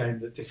sides of his game,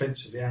 that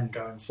defensively and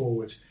going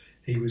forward,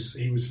 he was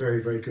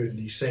very, very good. And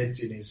he said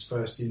in his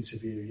first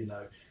interview,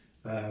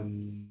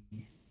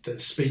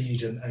 that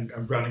speed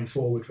and running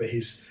forward were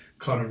his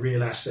kind of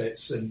real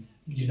assets. And,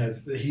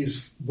 that he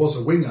was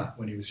a winger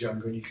when he was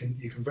younger, and you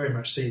can very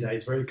much see that.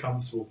 He's very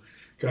comfortable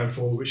going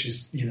forward, which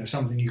is,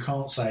 something you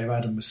can't say of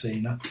Adam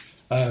Messina.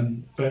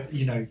 But,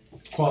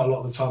 quite a lot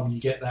of the time when you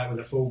get that with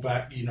a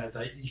fullback,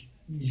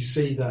 you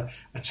see the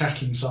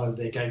attacking side of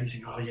their game, you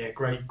think, oh yeah,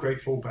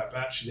 great fullback, but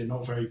actually they're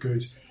not very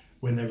good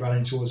when they're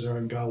running towards their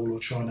own goal or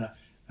trying to,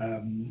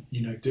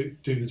 do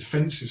the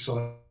defensive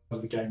side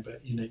of the game.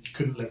 But, you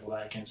couldn't level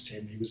that against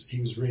him. He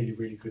was really,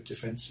 really good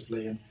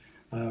defensively, and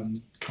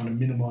kind of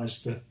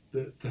minimised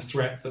the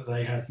threat that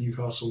they had,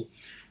 Newcastle,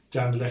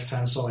 down the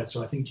left-hand side.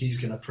 So I think he's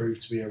going to prove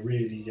to be a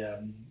really,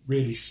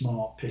 really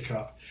smart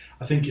pickup.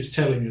 I think it's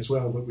telling as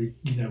well that we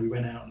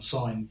went out and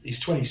signed. He's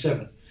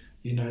 27,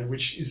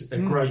 which is a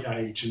great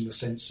age in the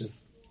sense of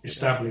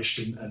established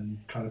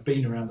and kind of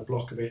been around the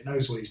block a bit,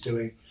 knows what he's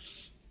doing.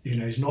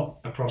 He's not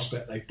a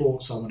prospect. They've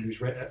bought someone who's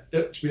ready.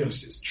 To be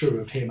honest, it's true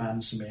of him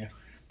and Samir,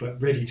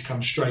 but ready to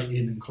come straight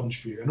in and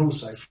contribute. And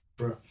also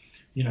for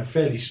a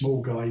fairly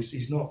small guy,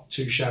 he's not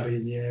too shabby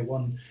in the air.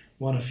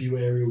 Won a few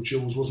aerial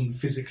duels, wasn't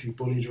physically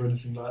bullied or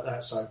anything like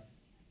that. So,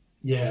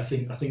 yeah, I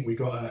think we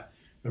got a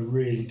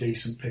really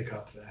decent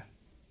pickup there.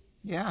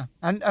 Yeah,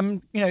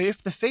 and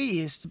if the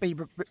fee is to be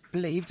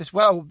believed as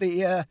well,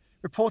 the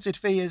reported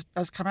fee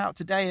has come out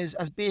today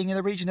as being in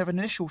the region of an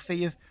initial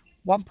fee of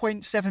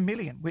 1.7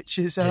 million, which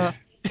is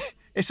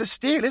it's a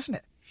steal, isn't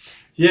it?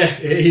 Yeah,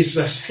 it is.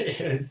 I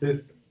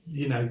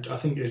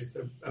think it's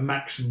a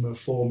maximum of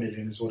 4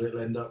 million is what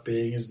it'll end up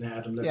being, isn't it?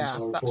 Adam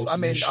Leventhal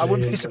reports. I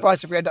wouldn't be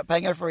surprised if we end up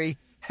paying every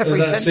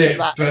that's cent it.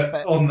 of that.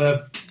 But on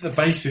the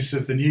basis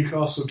of the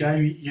Newcastle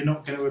game, you're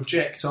not going to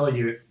object, are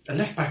you? A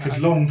left back has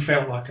long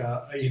felt like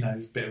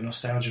it's a bit of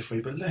nostalgia for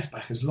you, but left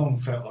back has long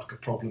felt like a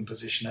problem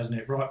position, hasn't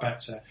it? Right back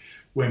to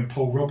when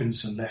Paul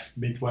Robinson left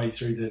midway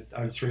through the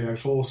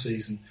 03-04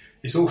 season.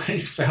 It's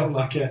always felt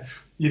like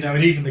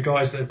and even the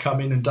guys that have come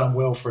in and done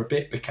well for a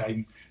bit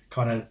became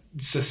kind of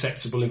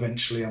susceptible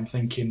eventually. I'm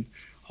thinking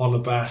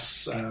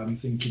Holebas, I'm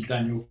thinking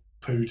Daniel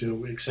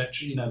Pudil,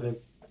 etc.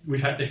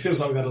 It feels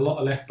like we've had a lot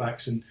of left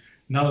backs, and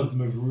none of them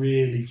have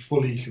really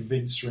fully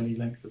convinced for any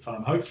length of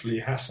time. Hopefully,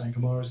 Hassan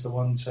Kamara is the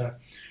one to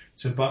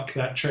buck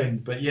that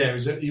trend. But yeah,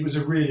 it was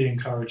a really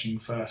encouraging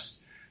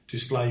first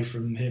display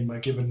from him.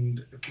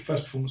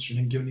 First performance from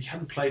him, given he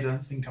hadn't played, I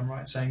don't think I'm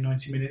right in saying,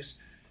 90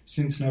 minutes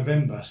since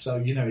November.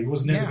 So he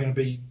was never going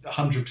to be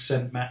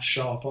 100% match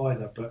sharp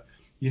either. But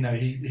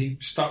he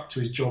stuck to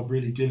his job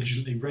really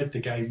diligently, read the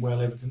game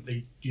well,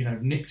 evidently,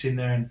 nicked in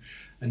there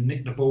and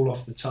nicked the ball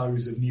off the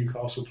toes of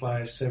Newcastle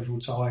players several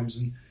times,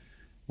 and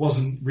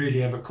wasn't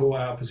really ever caught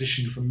out of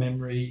position from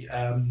memory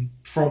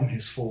from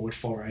his forward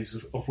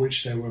forays, of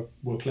which there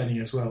were plenty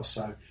as well.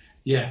 So,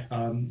 yeah,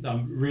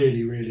 I'm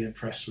really, really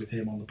impressed with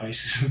him on the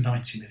basis of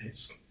 90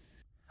 minutes.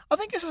 I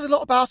think this is a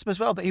lot about him as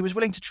well, that he was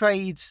willing to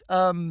trade,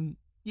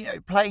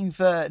 playing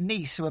for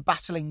Nice, who are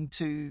battling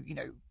to,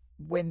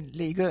 win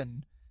Ligue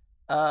 1,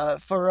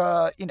 for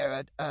a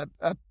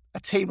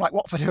team like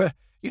Watford, who are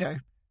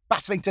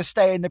battling to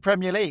stay in the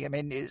Premier League. I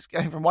mean, it's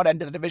going from one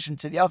end of the division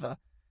to the other.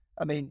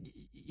 I mean,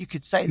 you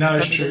could say no, the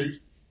it's Premier true.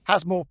 League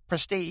has more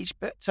prestige,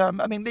 but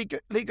I mean,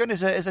 Ligue 1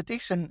 is a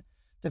decent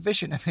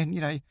division. I mean,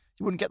 you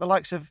wouldn't get the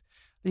likes of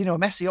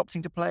Messi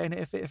opting to play in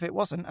it if it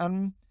wasn't. I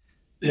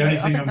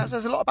think that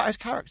says a lot about his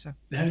character.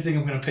 The only thing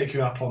I'm going to pick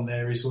you up on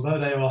there is, although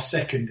they are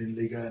second in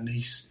Liga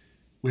Nice,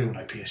 we all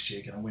know PSG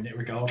are going to win it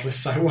regardless.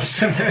 So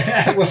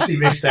what's he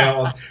missed out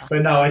on?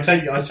 But no, I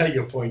take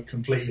your point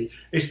completely.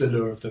 It's the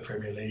lure of the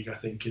Premier League, I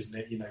think, isn't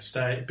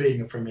it?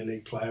 Being a Premier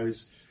League player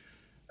is,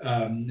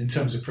 in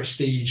terms of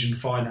prestige and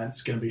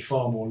finance, going to be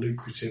far more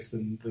lucrative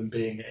than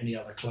being at any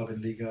other club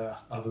in Liga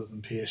other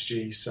than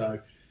PSG. So.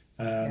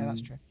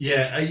 That's true.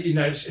 Yeah,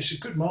 it's a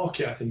good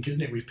market, I think,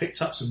 isn't it? We've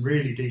picked up some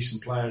really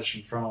decent players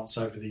from France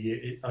over the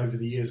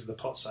years of the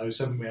Pozzos,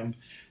 haven't we?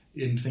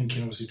 I'm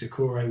thinking, obviously,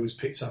 Decore was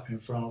picked up in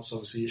France.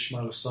 Obviously,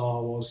 Ismail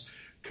Assar was.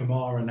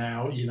 Kamara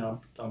now.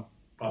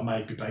 I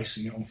may be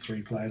basing it on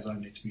 3 players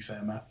only, to be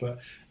fair, Matt, but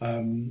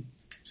 3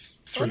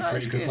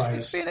 pretty good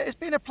players. It's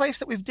been a place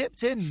that we've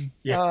dipped in.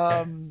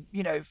 Yeah.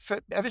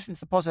 Ever since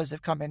the Pozzos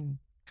have come in,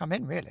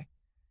 really.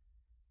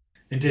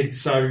 Indeed.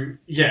 So,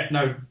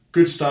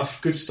 good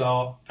stuff, good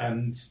start,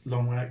 and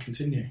long way to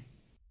continue.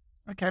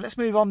 Okay, let's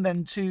move on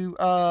then to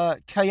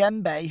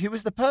Kayembe, who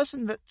was the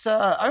person that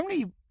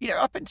only,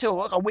 up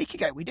until a week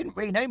ago, we didn't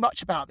really know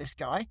much about this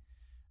guy.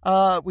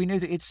 We knew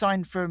that he'd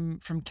signed from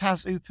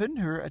Kaz Open,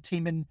 who are a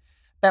team in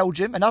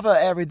Belgium, another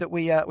area that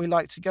we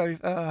like to go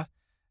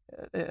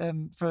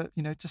for,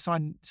 to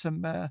sign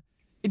some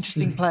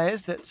interesting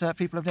players that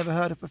people have never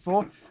heard of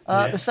before.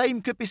 The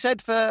same could be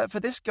said for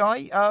this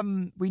guy.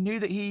 We knew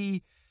that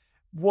he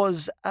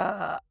was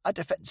a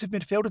defensive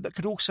midfielder that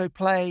could also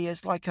play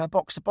as like a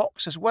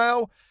box-to-box as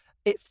well.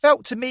 It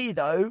felt to me,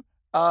 though,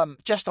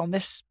 just on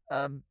this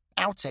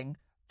outing,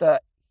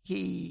 that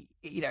he,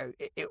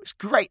 it was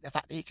great the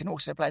fact that he can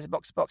also play as a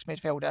box-to-box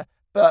midfielder,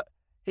 but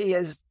he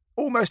has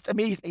almost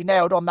immediately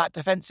nailed on that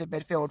defensive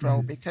midfield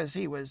role because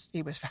he was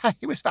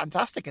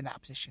fantastic in that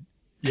position.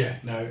 Yeah,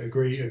 no,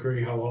 agree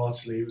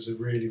wholeheartedly. It was a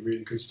really,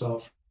 really good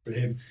start for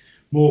him.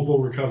 More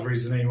ball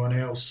recoveries than anyone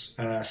else.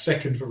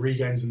 Second for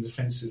regains and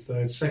defensive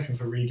third. Second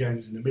for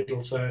regains in the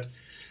middle third.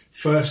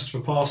 First for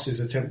passes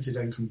attempted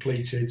and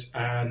completed.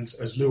 And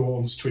as Lou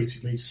Orns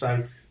tweeted me to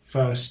say,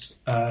 first,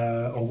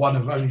 or one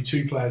of only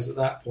 2 players at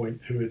that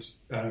point who had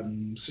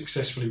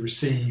successfully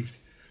received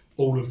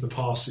all of the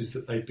passes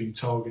that they'd been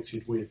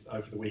targeted with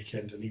over the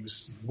weekend. And he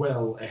was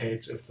well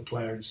ahead of the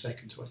player in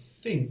second, who I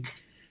think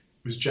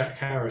was Jack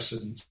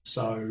Harrison.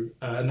 So,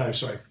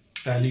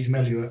 Lees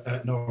Melliw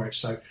at Norwich.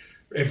 So,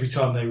 every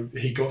time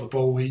he got the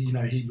ball,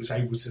 he was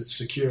able to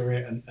secure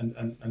it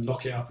and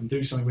lock it up and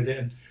do something with it.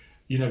 And,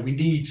 we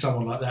need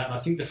someone like that. And I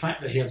think the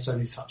fact that he had so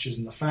many touches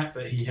and the fact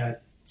that he had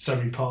so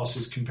many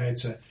passes compared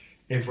to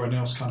everyone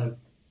else kind of,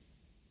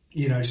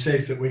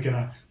 says that we're going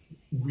to,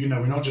 we're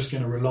not just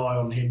going to rely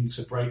on him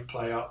to break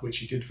play up, which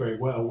he did very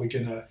well. We're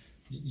going to,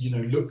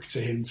 look to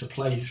him to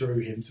play through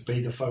him, to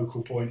be the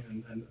focal point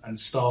and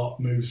start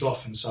moves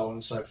off and so on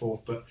and so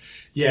forth. But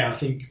yeah, I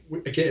think,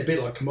 again, a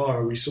bit like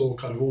Kamara, we saw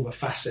kind of all the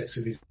facets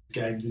of his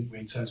game, didn't we,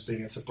 in terms of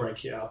being able to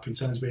break it up, in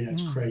terms of being able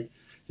to create.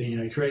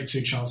 He created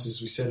 2 chances,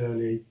 as we said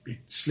earlier. He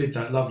slid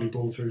that lovely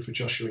ball through for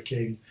Joshua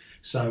King.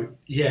 So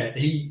yeah,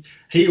 he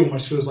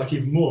almost feels like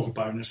even more of a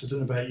bonus. I don't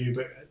know about you,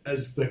 but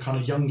as the kind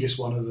of youngest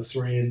one of the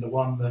 3 and the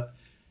one that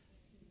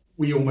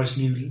we almost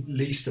knew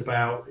least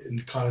about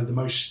in kind of the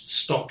most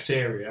stocked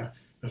area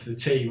of the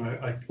team,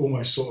 I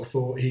almost sort of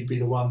thought he'd be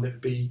the one that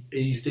would be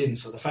eased in.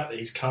 So the fact that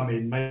he's come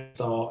in, made a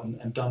start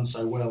and done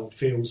so well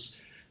feels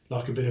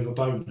like a bit of a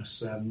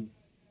bonus.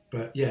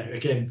 But yeah,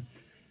 again,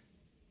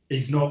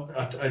 he's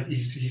not.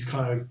 He's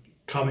kind of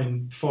come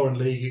in foreign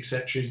league,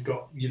 etc. He's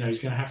got, he's going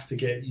to have to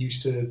get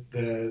used to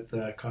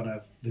the kind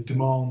of the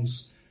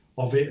demands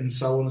of it and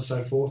so on and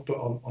so forth. But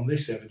on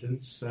this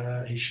evidence,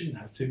 he shouldn't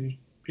have too many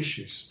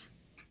issues.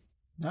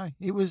 No,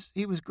 he was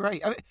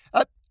great. I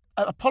mean,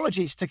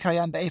 apologies to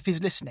Kayembe if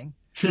he's listening.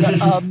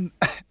 But,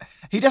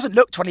 he doesn't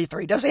look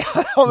 23, does he?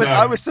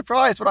 I was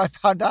surprised when I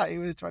found out he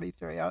was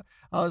 23. I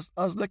was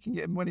looking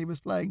at him when he was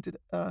playing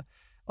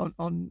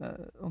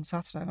on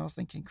Saturday, and I was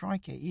thinking,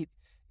 crikey,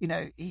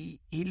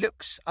 he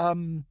looks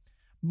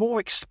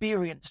more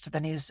experienced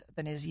than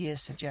his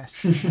years suggest.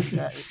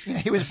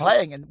 He was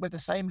playing with the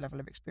same level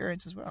of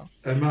experience as well.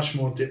 A much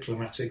more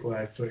diplomatic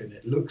way of putting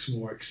it. Looks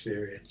more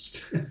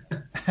experienced.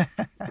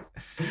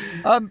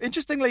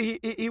 Interestingly,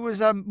 he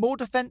was more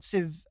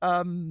defensive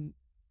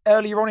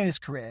earlier on in his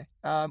career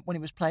when he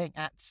was playing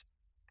at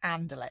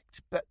Anderlecht,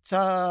 but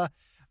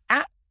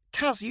at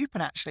Kaz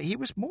Open, actually, he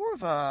was more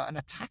of an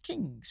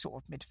attacking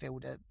sort of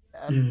midfielder.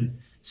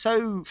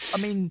 So, I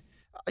mean,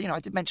 I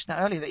did mention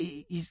that earlier, that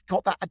he's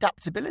got that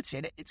adaptability,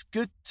 and it's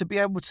good to be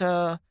able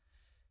to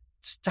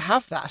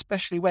have that,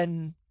 especially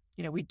when,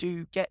 we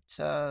do get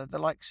the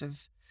likes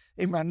of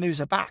Imran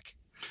Louza back.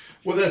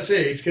 Well, that's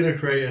it. It's going to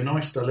create a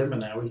nice dilemma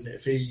now, isn't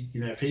it?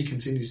 If he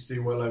continues to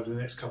do well over the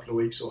next couple of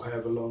weeks or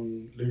however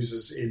long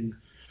Louza's in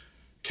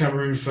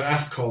Cameroon for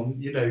AFCON,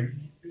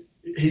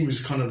 he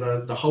was kind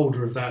of the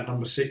holder of that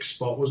number 6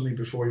 spot, wasn't he,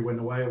 before he went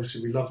away?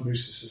 Obviously, we love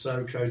Musa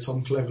Sissoko.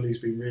 Tom Cleverley's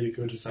been really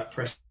good as that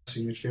pressing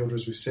midfielder,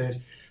 as we've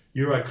said.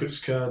 Juraj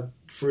Kucka,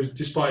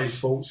 despite his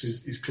faults,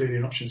 is clearly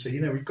an option. So,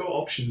 we've got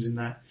options in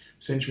that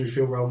central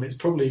midfield role, and it's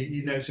probably,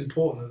 it's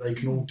important that they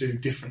can all do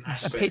different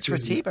aspects. And Peter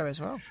Atiba as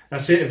well.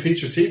 That's it, and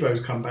Peter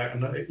Atiba's come back,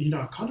 and,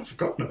 I've kind of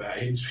forgotten about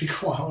him, to be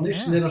quite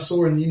honest. Yeah. And then I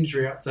saw in the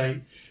injury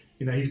update,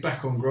 he's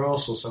back on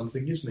grass or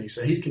something, isn't he?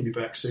 So he's going to be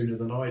back sooner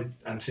than I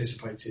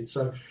anticipated.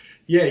 So,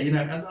 yeah, and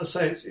I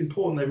say it's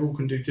important they all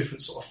can do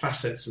different sort of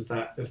facets of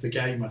the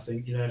game. I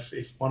think,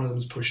 if one of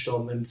them's pushed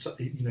on, then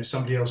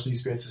somebody else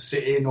needs to be able to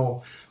sit in,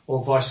 or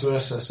vice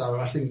versa. So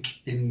I think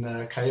in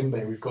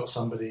Kayembe we've got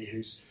somebody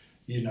who's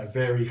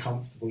very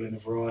comfortable in a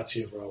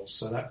variety of roles.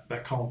 So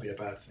that can't be a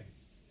bad thing.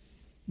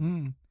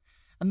 Mm.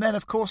 And then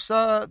of course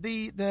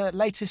the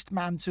latest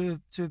man to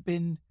have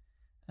been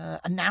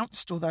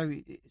announced, although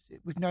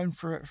we've known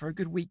for a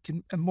good week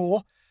and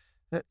more,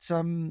 that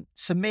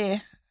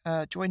Samir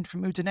joined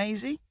from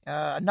Udinese,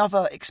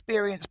 another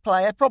experienced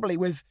player, probably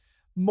with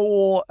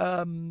more of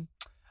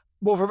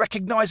a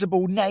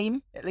recognisable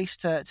name, at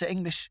least to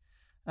English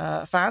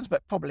fans,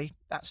 but probably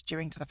that's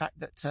due to the fact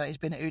that he's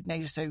been at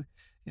Udinese. So,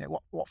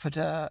 Watford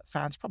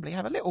fans probably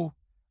have a little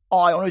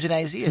eye on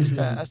Udinese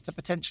as to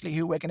potentially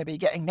who we're going to be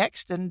getting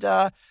next. And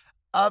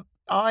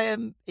I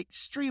am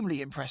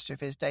extremely impressed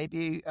with his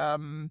debut.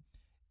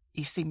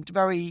 He seemed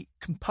very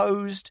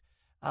composed.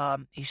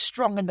 He's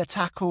strong in the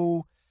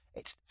tackle.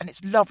 It's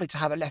lovely to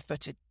have a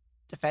left-footed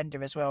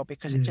defender as well,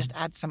 because it just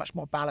adds so much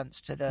more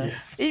balance to the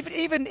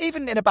even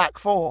in a back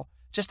four.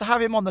 Just to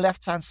have him on the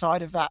left-hand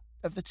side of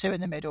the two in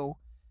the middle,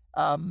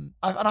 and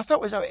I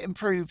felt as though it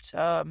improved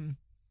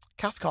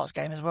Cathcart's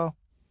game as well.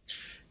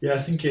 Yeah, I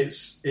think it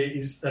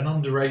is an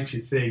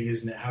underrated thing,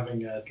 isn't it?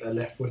 Having a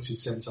left-footed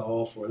centre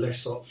half or a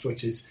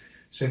left-footed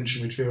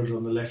central midfielder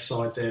on the left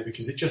side there,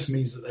 because it just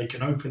means that they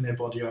can open their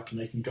body up and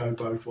they can go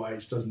both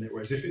ways, doesn't it?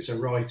 Whereas if it's a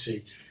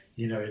righty,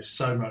 it's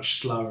so much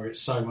slower,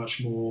 it's so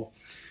much more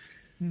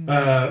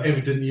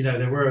evident.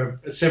 There were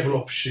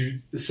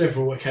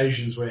several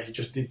occasions where he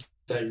just did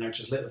that,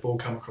 just let the ball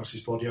come across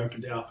his body,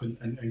 opened it up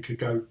and could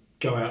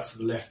go out to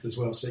the left as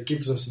well. So it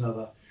gives us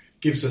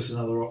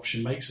another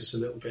option, makes us a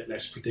little bit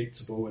less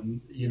predictable,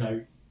 and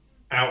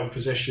out of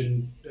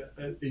possession,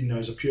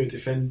 as a pure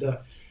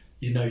defender,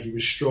 he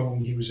was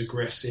strong, he was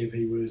aggressive,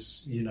 he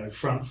was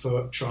front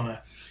foot, trying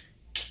to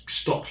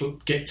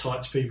get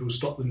tight to people,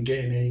 stop them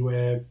getting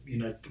anywhere.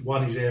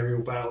 Won his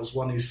aerial battles,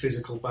 won his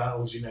physical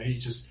battles. He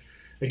just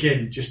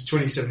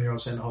 27-year-old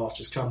centre half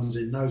just comes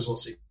in,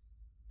 knows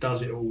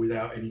does it all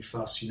without any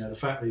fuss. The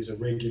fact that he's a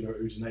regular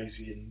at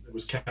Udinese and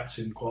was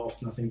captain quite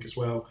often, I think, as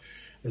well.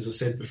 As I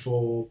said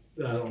before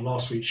on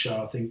last week's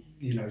show, I think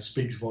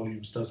speaks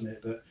volumes, doesn't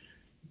it? That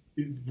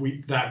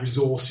that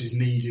resource is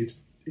needed.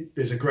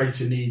 There's a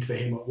greater need for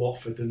him at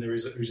Watford than there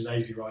is at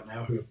Udinese right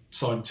now, who have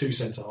signed 2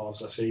 centre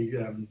halves. I see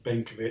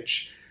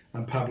Benkovic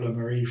and Pablo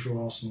Mari from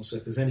Arsenal. So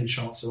if there's any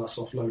chance of us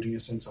offloading a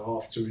centre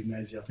half to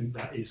Udinese, I think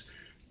that is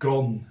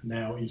gone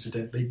now,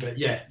 incidentally. But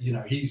yeah,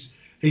 he's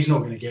not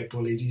going to get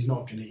bullied. He's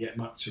not going to get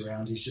mucked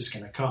around. He's just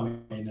going to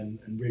come in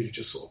and really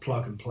just sort of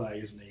plug and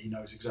play, isn't he? He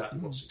knows exactly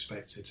what's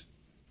expected.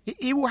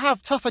 He will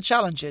have tougher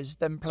challenges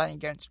than playing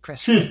against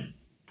Chris.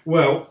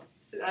 Well,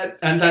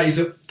 and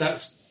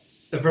that's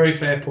a very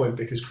fair point,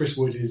 because Chris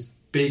Wood is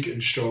big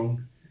and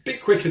strong, a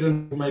bit quicker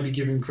than maybe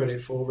give him credit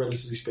for,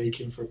 relatively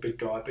speaking, for a big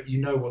guy. But you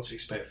know what to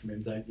expect from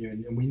him, don't you?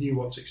 And we knew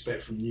what to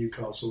expect from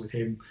Newcastle with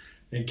him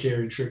and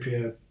Kieran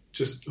Trippier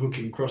just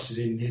hooking crosses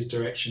in his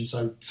direction.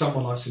 So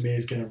someone like Samir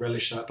is going to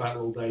relish that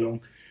battle all day long.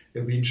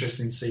 It'll be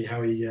interesting to see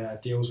how he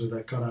deals with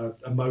a kind of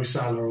a Mo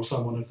Salah or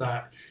someone of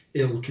that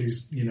ilk,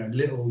 who's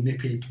little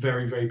nippy,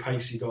 very very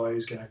pacey guy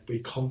who's going to be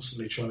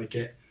constantly trying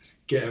to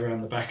get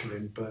around the back of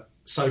him. But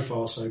so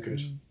far so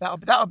good. That'll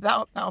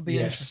be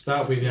yes,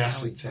 that'll be the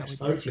acid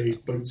test. Hopefully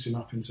it boots him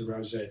up into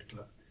Rose Ed.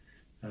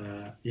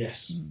 But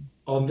yes,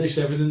 on this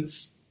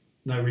evidence,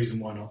 no reason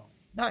why not.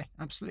 No,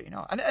 absolutely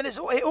not. And it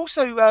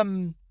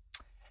also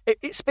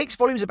it speaks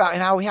volumes about him,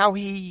 how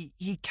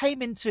he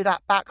came into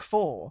that back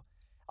four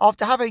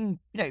after having,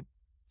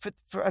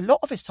 for a lot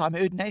of his time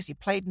at Udinese,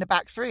 played in the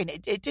back three, and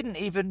it didn't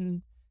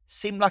even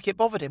seem like it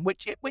bothered him,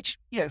 which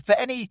for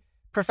any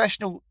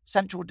professional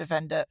central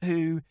defender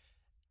who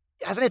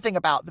has anything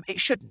about them, it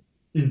shouldn't.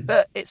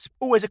 But it's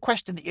always a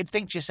question that you'd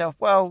think to yourself,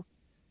 well,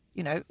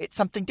 it's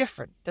something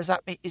different. Does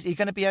that mean, is he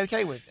going to be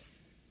okay with it?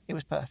 It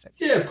was perfect.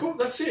 Yeah, of course,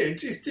 that's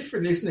it. It's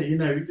different, isn't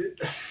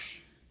it?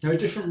 There are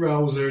different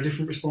roles, there are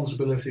different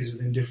responsibilities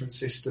within different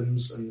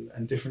systems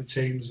and different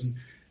teams, and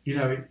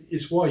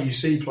it's why you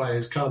see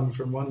players go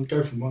from one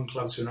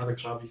club to another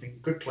club. You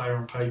think good player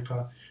on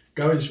paper,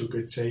 go into a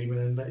good team,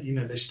 and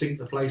then they stink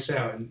the place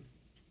out. And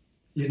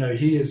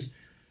he is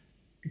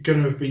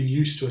going to have been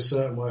used to a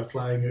certain way of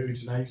playing at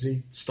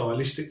Udinese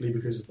stylistically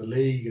because of the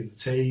league and the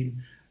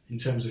team. In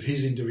terms of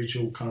his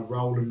individual kind of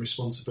role and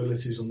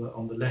responsibilities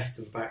on the left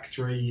of back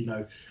three,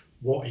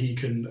 what he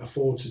can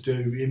afford to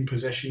do in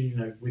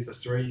possession. With the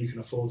three, you can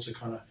afford to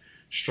kind of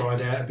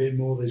stride out a bit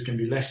more. There's going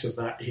to be less of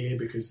that here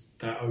because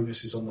that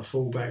onus is on the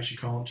fullbacks. You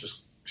can't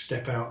just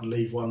step out and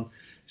leave one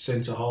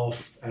centre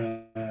half,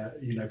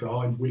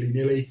 behind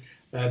willy-nilly.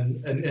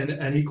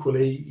 And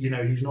equally,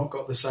 he's not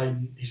got the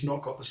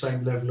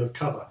same level of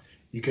cover.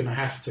 You're going to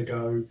have to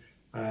go,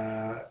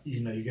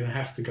 you're going to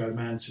have to go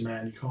man to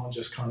man. You can't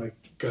just kind of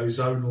go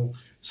zonal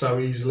so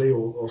easily,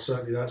 or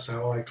certainly that's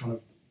how I kind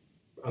of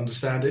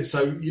understand it.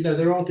 So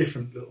there are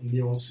different little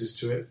nuances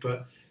to it,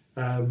 but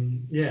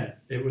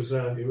it was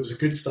a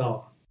good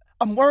start.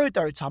 I'm worried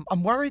though, Tom.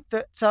 I'm worried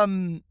that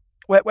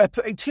we're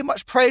putting too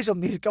much praise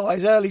on these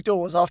guys early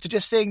doors after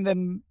just seeing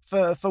them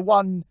for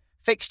one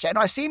fixture. And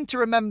I seem to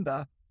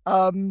remember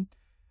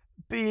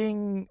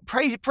being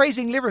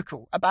praising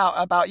lyrical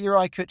about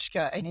Juraj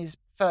Kucka in his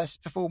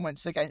first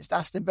performance against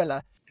Aston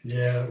Villa.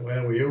 Yeah,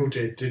 well, we all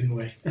did, didn't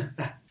we?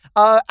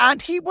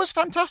 And he was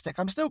fantastic.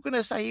 I'm still going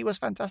to say he was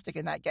fantastic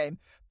in that game,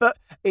 but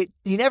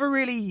he never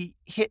really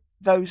hit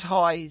those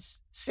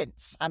highs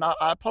since. And I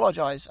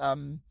apologise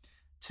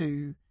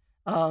to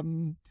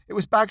it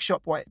was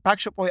Bagshot Boy.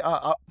 Bagshot Boy,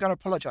 I'm going to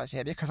apologise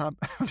here because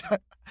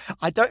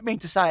I don't mean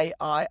to say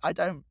I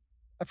don't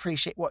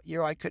appreciate what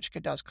Juraj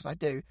Kucka does, because I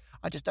do.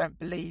 I just don't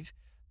believe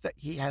that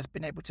he has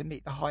been able to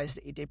meet the highs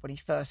that he did when he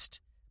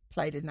first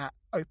played in that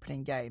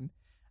opening game.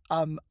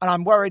 And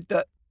I'm worried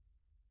that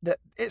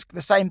it's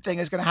the same thing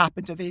is going to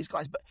happen to these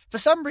guys. But for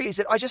some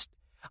reason,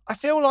 I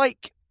feel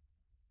like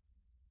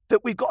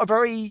that we've got a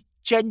very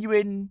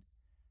genuine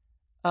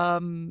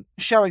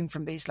showing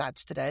from these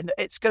lads today, and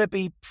it's going to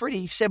be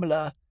pretty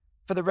similar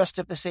for the rest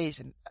of the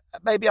season.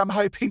 Maybe I'm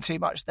hoping too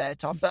much there,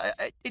 Tom,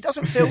 but it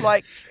doesn't feel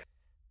like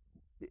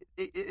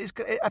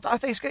I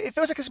think it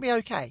feels like it's going to be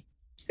okay.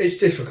 It's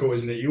difficult,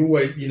 isn't it? You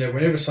always,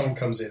 whenever someone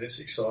comes in, it's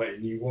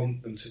exciting. You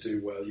want them to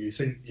do well. You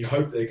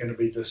hope they're going to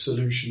be the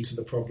solution to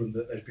the problem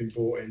that they've been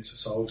brought in to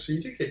solve. So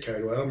you do get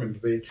carried away. I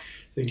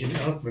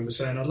remember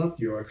saying I loved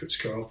Juraj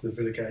Kucka after the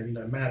Villa game.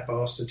 Mad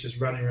bastard, just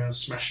running around,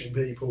 smashing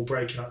people,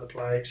 breaking up the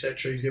play,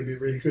 etc. He's going to be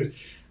really good.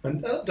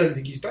 And I don't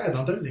think he's bad. And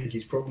I don't think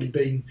he's probably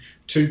been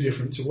too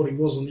different to what he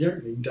was on the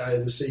opening day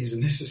of the season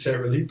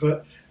necessarily.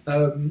 But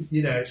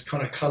it's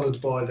kind of coloured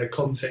by the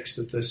context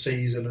of the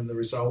season and the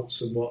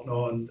results and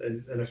whatnot,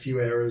 and a few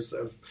errors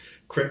that have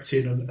crept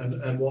in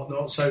and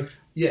whatnot. So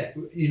yeah,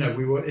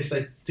 we were, if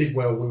they did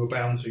well, we were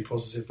bound to be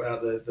positive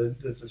about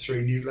the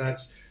three new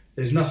lads.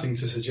 There's nothing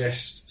to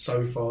suggest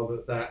so far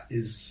that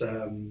is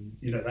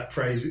that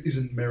praise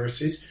isn't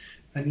merited.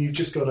 And you've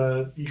just got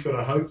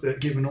to hope that,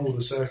 given all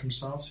the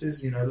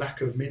circumstances,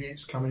 lack of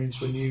minutes, coming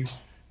into a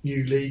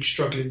new league,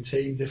 struggling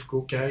team,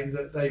 difficult game,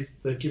 that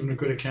they've given a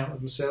good account of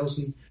themselves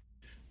and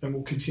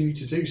will continue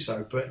to do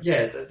so. But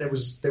yeah, there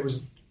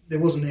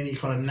wasn't any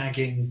kind of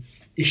nagging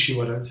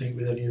issue, I don't think,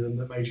 with any of them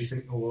that made you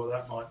think, oh well,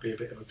 that might be a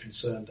bit of a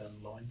concern down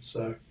the line.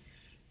 So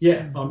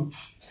yeah, I'm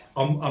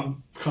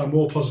kind of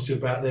more positive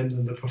about them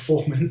than the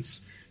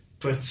performance,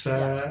 but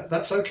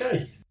that's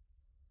okay.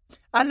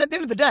 And at the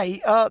end of the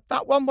day, that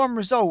 1-1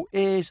 result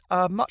is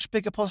a much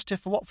bigger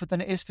positive for Watford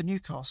than it is for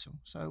Newcastle.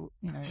 So,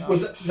 Well,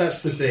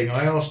 that's the thing.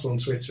 I asked on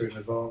Twitter in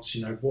advance,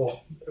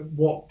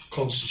 what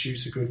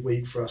constitutes a good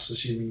week for us,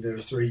 assuming there are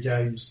 3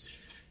 games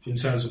in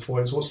terms of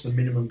points? What's the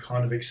minimum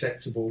kind of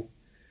acceptable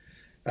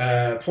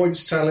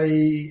points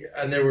tally?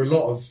 And there were it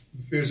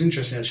was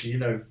interesting actually,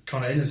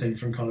 kind of anything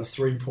from kind of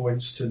 3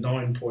 points to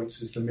 9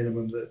 points is the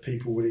minimum that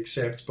people would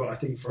accept. But I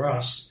think for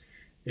us,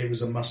 it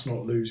was a must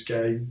not lose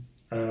game.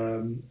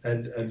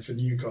 And for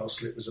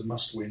Newcastle, it was a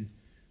must-win,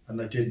 and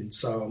they didn't.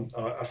 So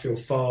I feel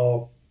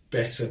far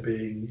better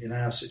being in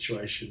our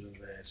situation than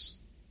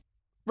theirs.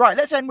 Right,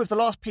 let's end with the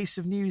last piece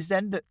of news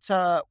then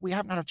that we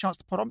haven't had a chance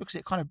to put on because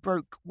it kind of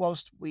broke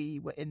whilst we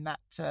were in that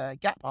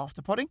gap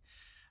after potting.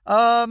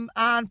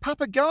 And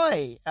Papa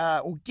Guy,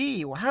 or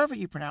Guy, or however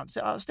you pronounce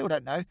it, I still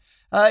don't know,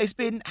 has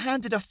been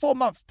handed a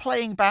 4-month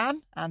playing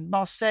ban, and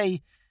Marseille,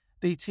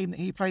 the team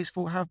that he plays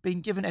for, have been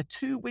given a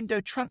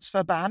 2-window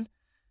transfer ban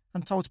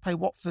and told to pay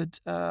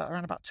Watford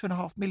around about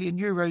 €2.5 million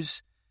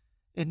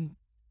in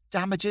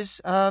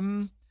damages.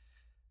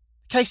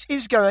 Case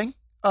is going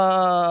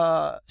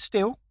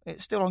still.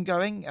 It's still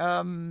ongoing,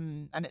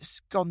 and it's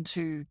gone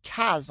to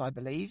CAS, I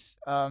believe,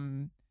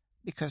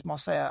 because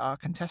Marseille are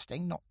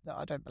contesting. Not that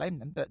I don't blame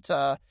them, but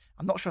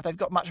I'm not sure if they've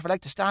got much of a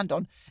leg to stand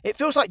on. It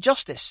feels like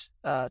justice,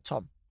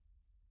 Tom.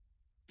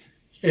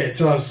 Yeah, it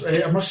does.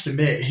 I must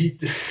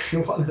admit,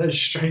 one of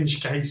those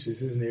strange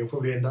cases, isn't he? He'll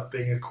probably end up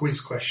being a quiz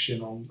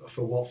question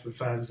for Watford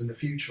fans in the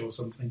future or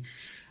something.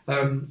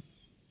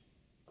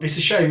 It's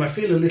a shame. I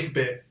feel a little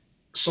bit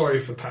sorry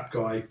for Pap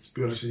Guy, to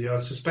be honest with you. I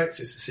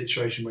suspect it's a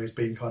situation where he's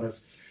been kind of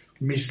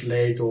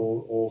misled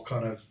or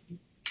kind of,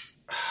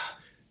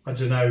 I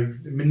don't know,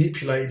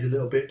 manipulated a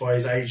little bit by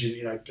his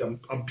agent.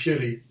 I'm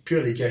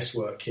purely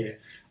guesswork here.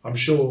 I'm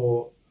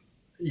sure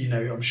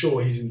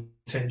his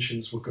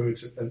intentions were good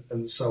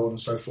and so on and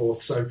so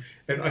forth. So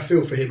I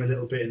feel for him a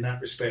little bit in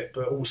that respect,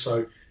 but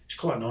also it's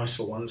quite nice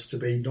for once to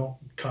be not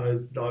kind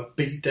of like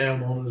beat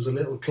down on as a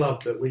little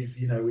club that we've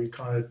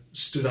kind of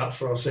stood up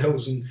for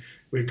ourselves, and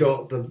we've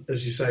got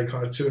as you say,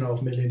 kind of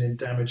 2.5 million in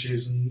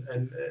damages,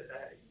 and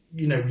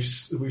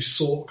we've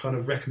sought kind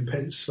of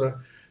recompense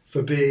for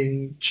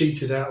being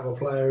cheated out of a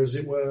player, as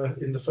it were,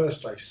 in the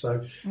first place.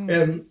 So,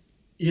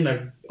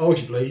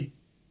 arguably,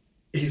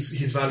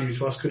 his value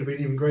to us could have been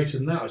even greater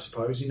than that, I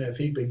suppose. If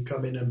he'd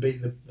come in and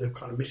been the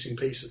kind of missing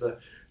piece of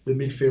the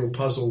midfield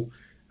puzzle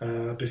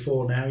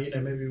before now,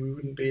 maybe we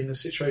wouldn't be in the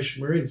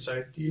situation we're in.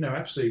 So,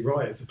 absolutely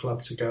right of the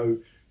club to go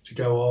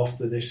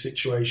after this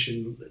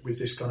situation with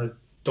this kind of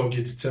dogged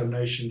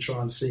determination, try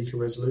and seek a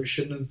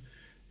resolution, and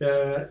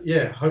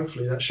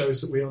hopefully that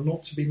shows that we are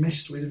not to be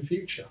messed with in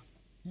future.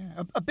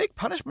 Yeah, a big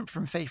punishment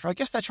from FIFA. I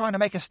guess they're trying to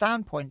make a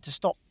standpoint to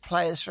stop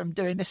players from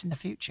doing this in the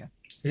future.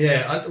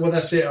 Yeah, well,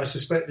 that's it. I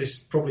suspect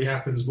this probably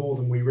happens more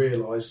than we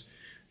realise,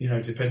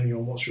 depending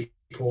on what's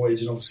reported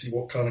and obviously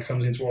what kind of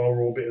comes into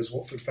our orbit as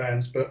Watford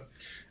fans. But,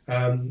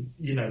 and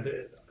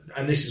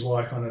this is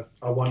why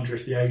I wonder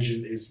if the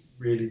agent is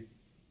really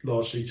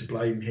largely to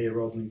blame here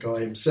rather than Gay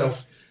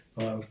himself.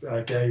 But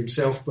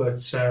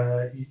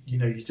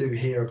you do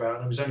hear about,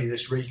 and it was only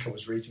this week I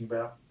was reading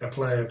about a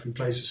player who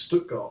plays for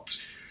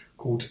Stuttgart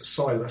called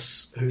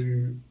Silas,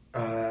 who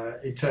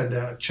it turned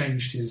out had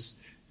changed his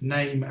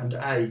name and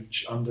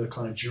age under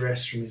kind of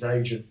duress from his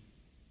agent,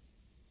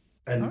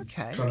 and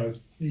so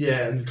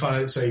he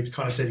kind of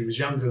said he was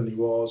younger than he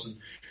was and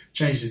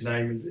changed his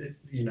name,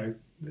 and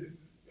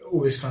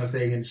all this kind of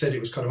thing, and said it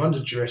was kind of under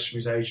duress from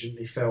his agent.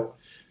 He felt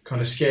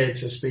kind of scared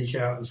to speak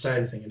out and say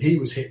anything, and he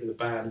was hit with a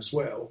ban as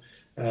well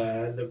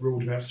that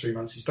ruled him out for 3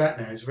 months. He's back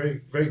now. He's a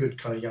very, very good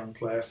kind of young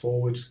player,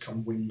 forward,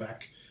 come wing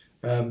back.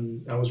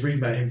 I was reading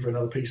about him for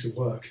another piece of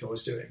work that I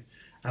was doing,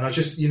 and I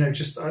just,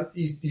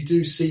 you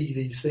do see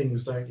these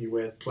things, don't you,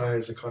 where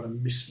players are kind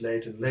of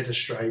misled and led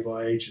astray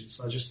by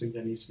agents. I just think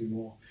there needs to be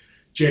more,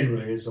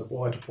 generally, as a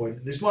wider point.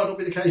 And this might not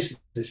be the case.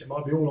 It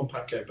might be all on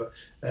Patco, but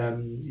I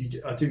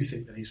do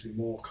think there needs to be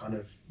more kind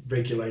of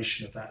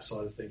regulation of that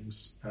side of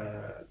things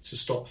to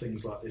stop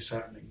things like this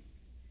happening,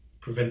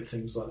 prevent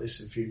things like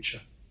this in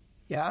future.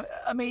 Yeah,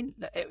 I mean,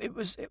 it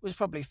was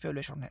probably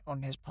foolish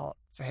on his part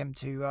for him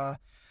to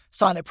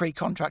sign a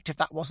pre-contract if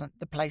that wasn't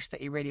the place that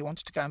he really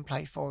wanted to go and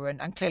play for,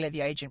 and clearly the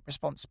agent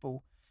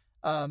responsible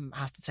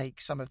has to take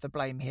some of the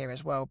blame here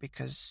as well,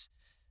 because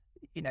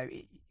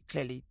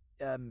clearly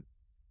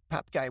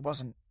Pep Gay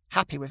wasn't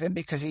happy with him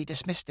because he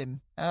dismissed him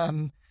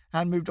and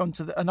moved on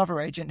to another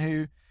agent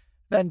who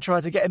then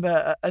tried to get him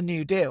a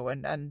new deal,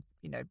 and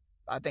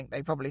I think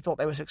they probably thought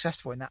they were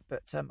successful in that,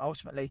 but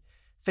ultimately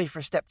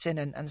FIFA stepped in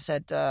and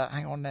said,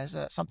 hang on, there's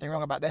something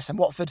wrong about this. And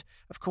Watford,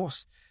 of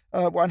course,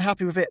 were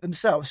unhappy with it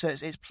themselves. So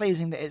it's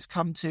pleasing that it's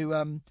come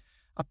to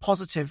a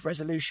positive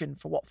resolution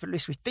for Watford. At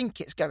least we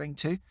think it's going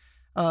to.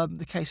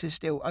 The case is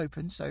still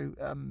open, so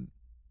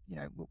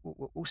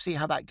we'll see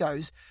how that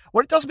goes.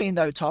 What it does mean,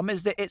 though, Tom,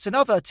 is that it's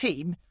another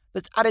team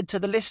that's added to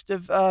the list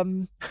of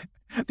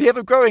the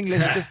ever-growing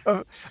list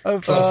of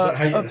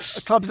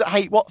clubs that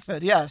hate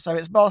Watford. Yeah, so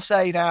it's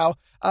Marseille now,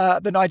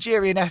 the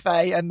Nigerian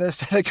FA and the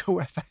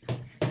Senegal FA.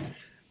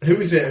 Who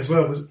was it as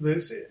well?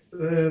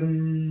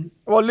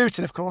 Well,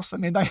 Luton, of course. I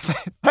mean, they're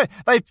at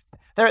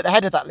the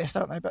head of that list,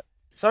 aren't they? But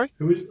sorry,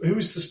 who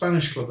was the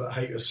Spanish club that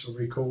hate us for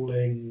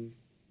recalling?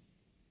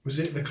 Was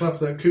it the club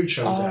that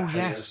Cucho was at?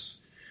 Hate us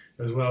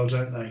as well,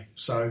 don't they?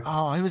 So,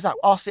 who was that?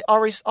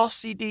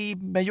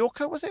 RCD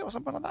Mallorca, was it, or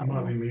something like that? It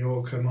might be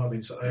Mallorca, it might have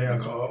been. Yeah,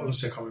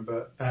 honestly, I can't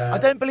remember. I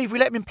don't believe we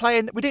let him play.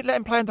 We didn't let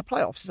him play in the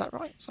playoffs. Is that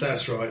right?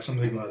 That's right,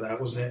 something like that,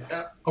 wasn't it?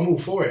 I'm all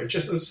for it.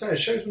 Just as I say, it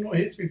shows we're not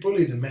here to be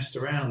bullied and messed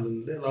around.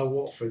 And little old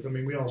Watford, I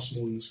mean, we are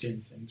small in the scheme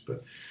of things,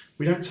 but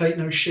we don't take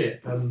no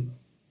shit. And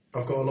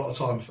I've got a lot of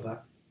time for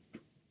that.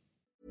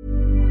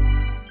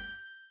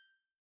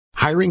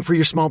 Hiring for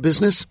your small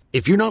business?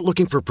 If you're not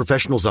looking for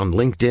professionals on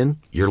LinkedIn,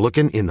 you're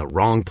looking in the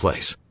wrong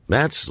place.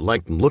 That's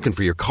like looking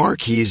for your car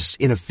keys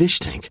in a fish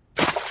tank.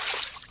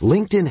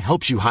 LinkedIn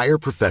helps you hire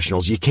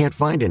professionals you can't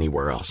find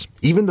anywhere else,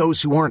 even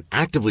those who aren't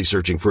actively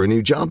searching for a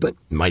new job but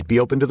might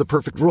be open to the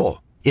perfect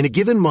role. In a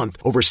given month,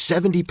 over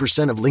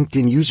 70% of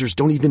LinkedIn users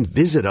don't even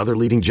visit other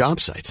leading job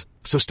sites.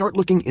 So start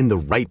looking in the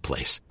right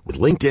place. With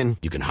LinkedIn,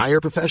 you can hire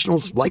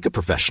professionals like a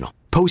professional.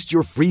 Post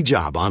your free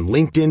job on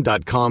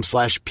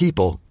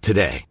linkedin.com/people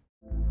today.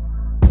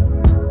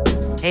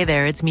 Hey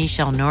there, it's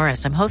Michelle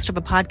Norris. I'm host of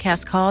a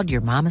podcast called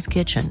Your Mama's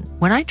Kitchen.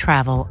 When I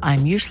travel,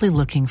 I'm usually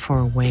looking for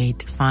a way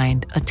to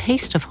find a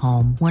taste of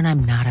home when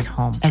I'm not at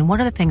home. And one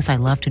of the things I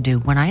love to do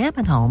when I am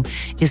at home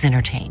is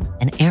entertain.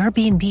 And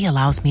Airbnb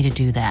allows me to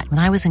do that. When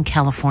I was in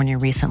California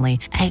recently,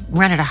 I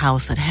rented a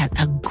house that had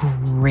a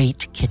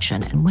great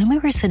kitchen. And when we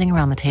were sitting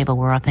around the table,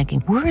 we were all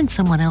thinking, we're in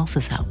someone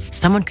else's house.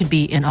 Someone could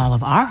be in all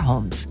of our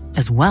homes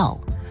as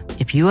well.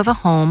 If you have a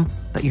home,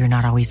 but you're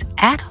not always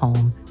at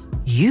home,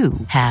 you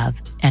have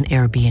an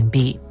Airbnb.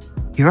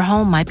 Your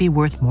home might be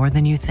worth more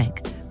than you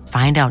think.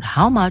 Find out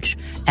how much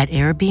at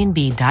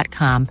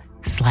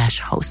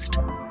airbnb.com/host.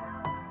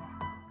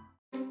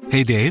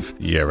 Hey, Dave.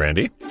 Yeah,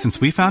 Randy. Since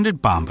we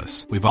founded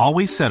Bombas, we've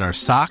always said our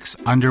socks,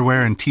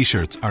 underwear, and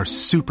T-shirts are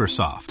super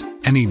soft.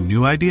 Any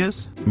new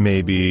ideas?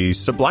 Maybe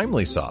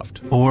sublimely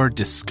soft. Or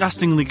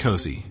disgustingly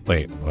cozy.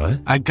 Wait,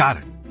 what? I got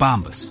it.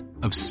 Bombas.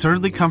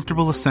 Absurdly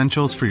comfortable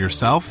essentials for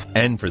yourself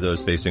And for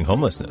those facing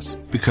homelessness.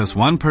 because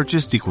one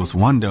purchased equals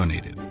one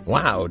donated.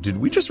 Wow, did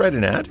we just write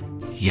an ad?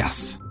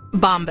 Yes.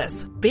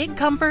 Bombas. Big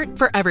comfort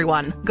for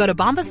everyone. Go to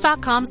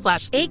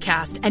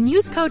bombas.com/ACAST and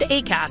use code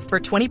ACAST for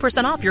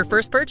 20% off your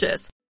first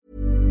purchase.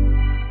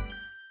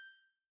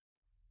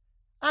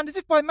 And as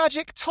if by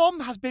magic, Tom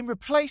has been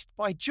replaced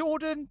by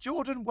Jordan.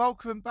 Jordan,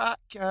 welcome back.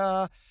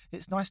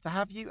 It's nice to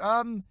have you.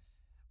 Tom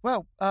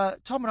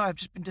and I have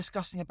just been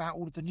discussing about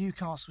all of the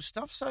Newcastle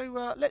stuff,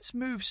 so let's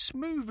move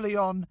smoothly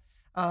on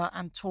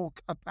and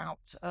talk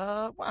about,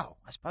 I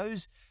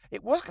suppose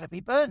it was going to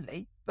be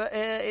Burnley, but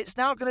it's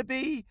now going to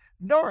be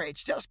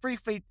Norwich. Let's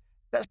briefly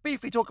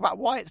talk about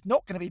why it's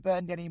not going to be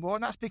Burnley anymore,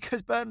 and that's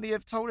because Burnley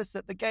have told us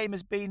that the game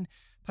has been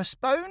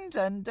postponed,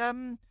 and,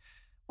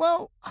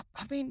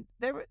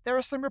 there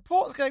are some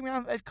reports going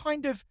around that they've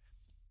kind of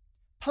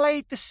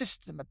played the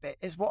system a bit,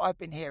 is what I've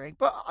been hearing,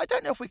 but I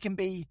don't know if we can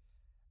be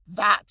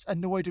that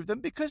annoyed with them,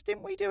 because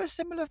didn't we do a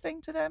similar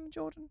thing to them,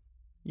 Jordan?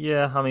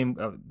 Yeah,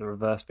 the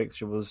reverse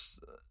fixture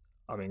was,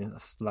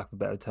 that's lack of a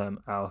better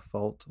term, our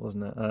fault,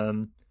 wasn't it? I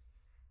don't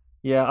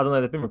know,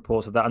 there've been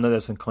reports of that. I know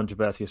there's some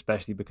controversy,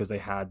 especially because they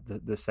had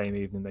the same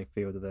evening they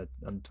fielded their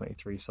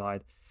under-23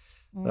 side.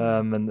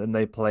 And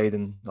they played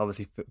and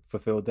obviously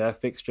fulfilled their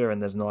fixture,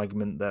 and there's an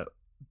argument that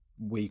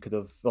they could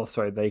have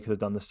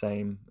done the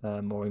same,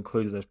 or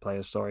included those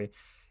players,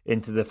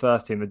 into the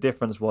first team. The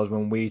difference was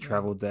when we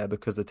travelled there,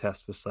 because the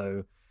test was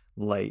so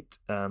late,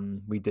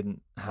 we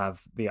didn't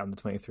have the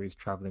under-23s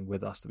travelling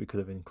with us that we could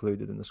have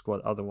included in the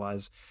squad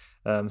otherwise.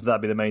 So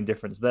that'd be the main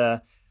difference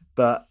there.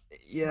 But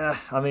yeah,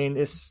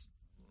 it's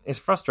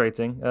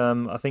frustrating.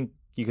 I think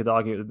you could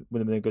argue it would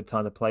have been a good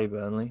time to play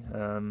Burnley.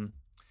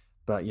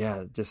 But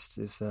yeah,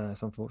 it's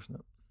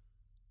unfortunate.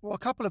 Well, a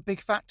couple of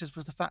big factors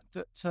was the fact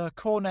that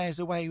Cornet is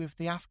away with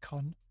the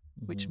AFCON,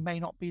 which may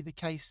not be the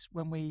case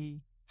when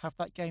we have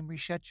that game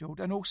rescheduled.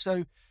 And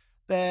also,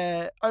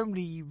 they're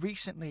only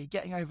recently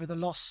getting over the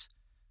loss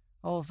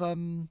of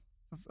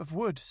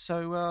Wood.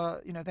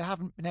 So, they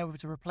haven't been able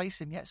to replace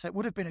him yet. So it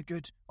would have been a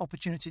good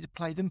opportunity to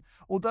play them.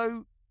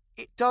 Although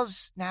it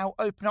does now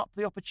open up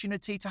the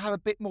opportunity to have a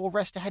bit more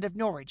rest ahead of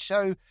Norwich.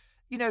 So,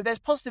 there's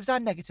positives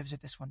and negatives of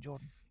this one,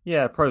 Jordan.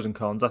 Yeah, pros and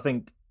cons.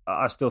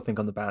 I still think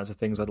on the balance of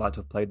things, I'd like to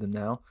have played them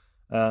now.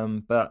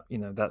 But we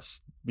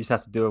just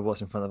have to deal with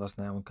what's in front of us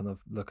now and kind of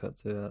look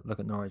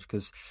at Norwich,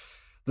 because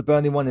the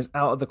Burnley one is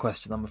out of the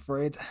question, I'm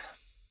afraid.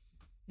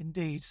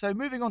 Indeed. So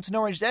moving on to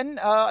Norwich then,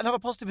 another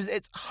positive is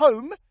it's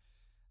home,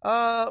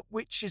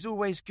 which is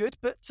always good.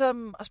 But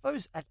I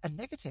suppose a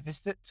negative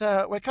is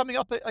that we're coming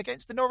up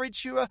against the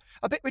Norwich, who are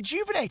a bit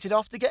rejuvenated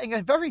after getting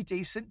a very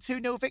decent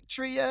 2-0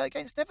 victory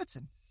against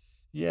Everton.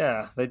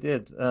 Yeah, they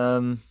did.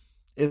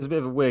 It was a bit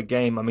of a weird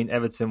game.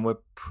 Everton were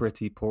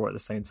pretty poor at the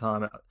same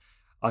time.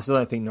 I still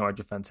don't think Norwich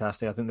are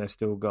fantastic. I think they've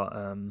still got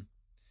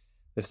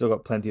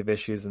plenty of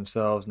issues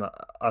themselves, and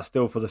I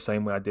still feel the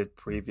same way I did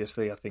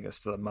previously. I think it's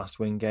still a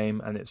must-win game,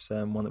 and it's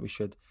one that we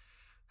should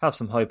have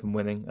some hope in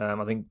winning.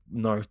 I think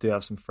Norwich do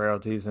have some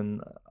frailties,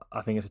 and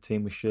I think it's a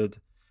team we should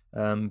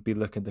be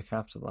looking to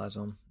capitalise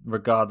on,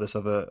 regardless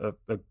of a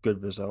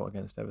good result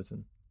against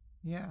Everton.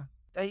 Yeah,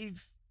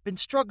 they've been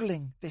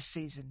struggling this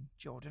season,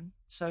 Jordan.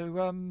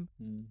 So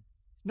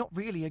not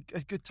really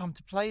a good time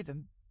to play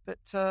them.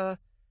 But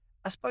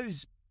I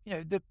suppose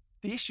the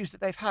issues that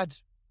they've had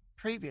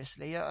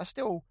previously are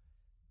still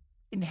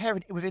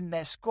inherent within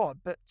their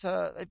squad. But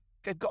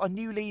they've got a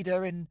new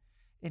leader in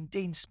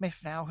Dean Smith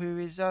now, who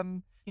is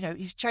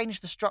he's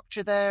changed the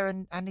structure there,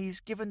 and he's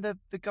given the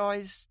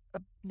guys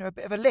a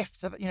bit of a lift.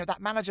 So,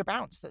 that manager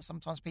bounce that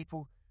sometimes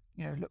people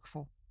look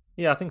for.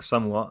 Yeah, I think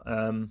somewhat.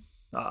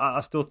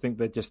 I still think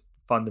they're just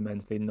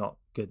fundamentally not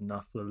good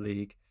enough for the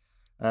league.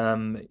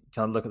 Kind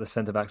of look at the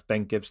centre-backs,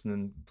 Ben Gibson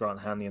and Grant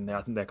Hanley in there.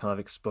 I think they're kind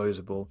of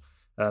exposable,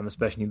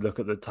 especially look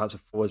at the types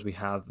of forwards we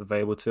have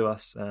available to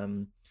us.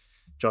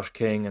 Josh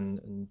King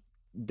and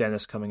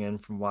Dennis coming in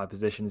from wide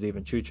positions,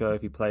 even Chucho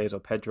if he plays, or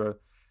Pedro.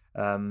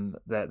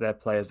 They're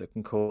players that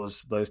can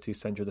cause those two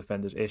central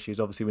defenders issues.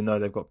 Obviously, we know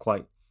they've got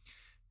quite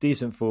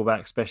decent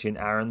fullbacks, especially in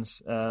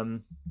Aaron's.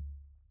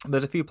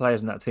 There's a few players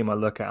in that team I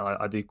look at, and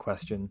I do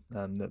question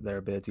their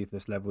ability for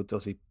this level.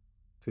 Obviously,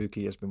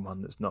 Pookie has been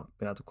one that's not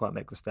been able to quite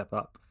make the step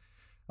up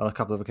on a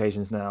couple of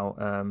occasions now.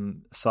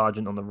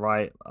 Sargent on the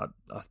right, I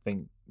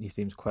think he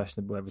seems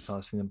questionable every time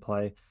I've seen him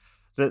play.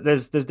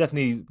 There's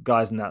definitely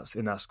guys in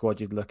that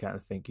squad you'd look at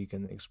and think you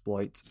can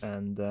exploit.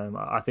 And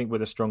I think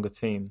with a stronger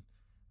team,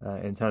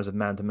 in terms of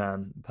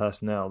man-to-man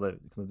personnel,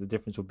 the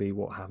difference will be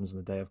what happens on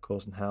the day, of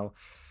course, and how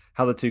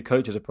the two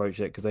coaches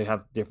approach it, because they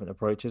have different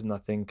approaches. And I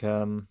think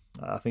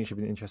it should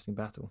be an interesting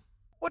battle.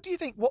 What do you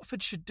think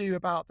Watford should do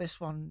about this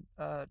one,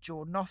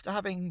 Jordan? After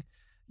having,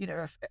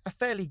 a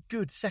fairly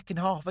good second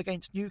half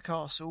against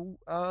Newcastle,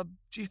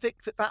 do you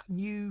think that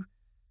new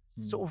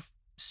sort of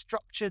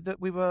structure that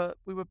we were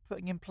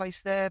putting in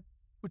place there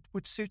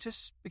would suit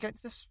us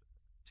against this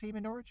team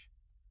in Norwich?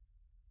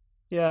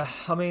 Yeah,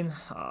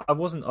 I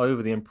wasn't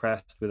overly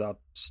impressed with our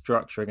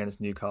structure against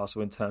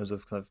Newcastle in terms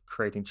of kind of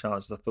creating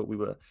chances. I thought we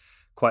were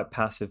quite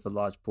passive for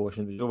large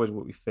portions, which is always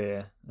what we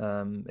fear.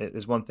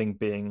 There's one thing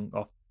being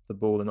off the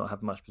ball and not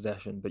have much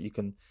possession, but you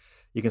can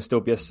still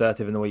be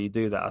assertive in the way you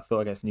do that. I thought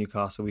against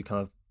Newcastle we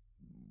kind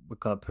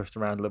of pushed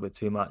around a little bit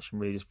too much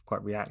and really just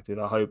quite reactive.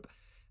 I hope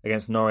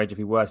against Norwich, if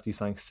we were to do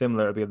something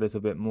similar, it'd be a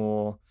little bit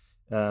more,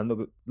 a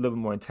little bit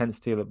more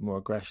intensity, a little bit more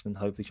aggression, and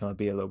hopefully trying to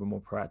be a little bit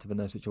more proactive in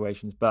those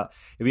situations. But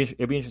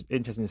it'd be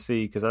interesting to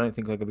see, because I don't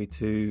think they're going to be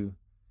too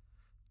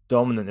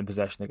dominant in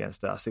possession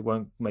against us. It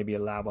won't maybe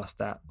allow us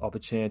that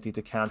opportunity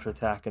to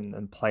counter-attack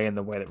and play in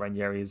the way that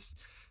Ranieri has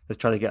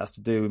tried to get us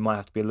to do. We might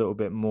have to be a little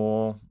bit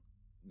more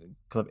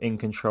kind of in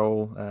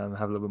control,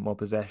 have a little bit more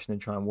possession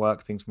and try and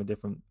work things from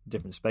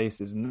different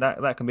spaces. And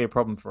that can be a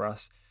problem for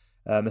us,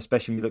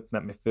 especially when you look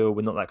at midfield.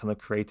 We're not that kind of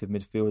creative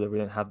midfielder. We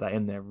don't have that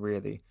in there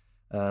really.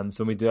 So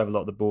when we do have a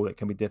lot of the ball, it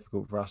can be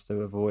difficult for us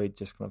to avoid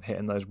just kind of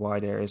hitting those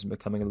wide areas and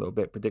becoming a little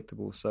bit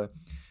predictable. So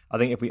I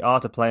think if we are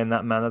to play in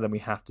that manner, then we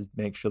have to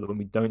make sure that when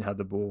we don't have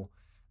the ball,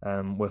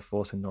 we're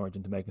forcing Norwich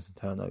into making some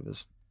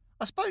turnovers.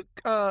 I spoke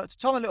to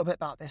Tom a little bit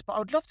about this, but I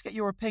would love to get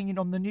your opinion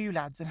on the new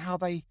lads and how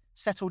they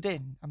settled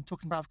in. I'm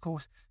talking about, of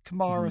course,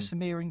 Kamara,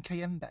 Samir and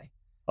Kiembe.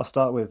 I'll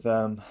start with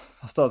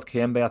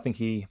Kiembe. I think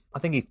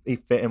he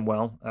fit in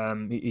well.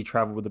 He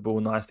travelled with the ball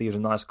nicely. He was a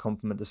nice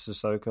compliment to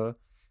Sissoko.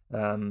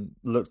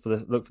 Looked for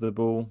the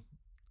ball,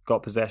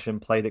 got possession,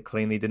 played it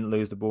cleanly, didn't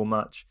lose the ball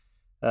much.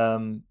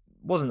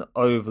 Wasn't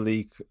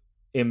overly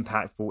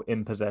impactful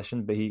in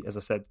possession, but he, as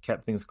I said,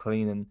 kept things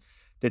clean and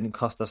didn't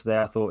cost us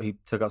there. I thought he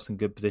took up some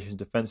good positions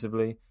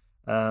defensively.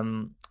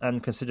 And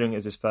considering it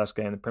was his first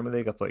game in the Premier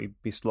League, I thought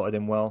he'd be slotted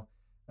in well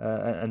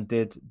and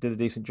did a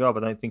decent job.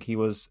 I don't think he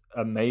was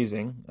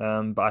amazing,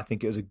 but I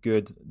think it was a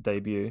good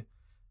debut.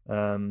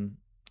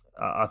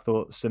 I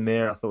thought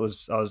Samir, I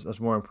was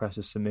more impressed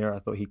with Samir. I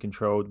thought he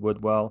controlled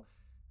Wood well.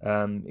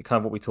 Kind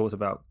of what we talked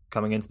about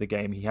coming into the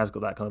game. He has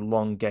got that kind of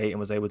long gait and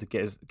was able to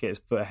get his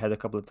foot ahead a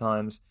couple of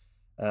times.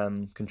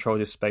 Controlled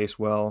his space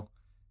well.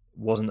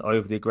 Wasn't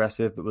overly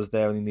aggressive, but was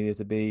there when he needed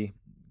to be.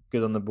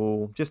 Good on the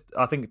ball.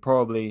 I think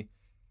probably,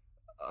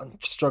 I'm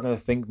struggling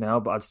to think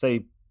now, but I'd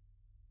say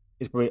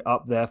it's probably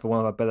up there for one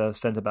of our better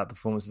centre-back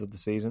performances of the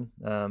season.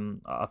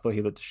 I thought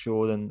he looked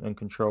assured and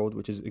controlled,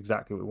 which is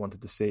exactly what we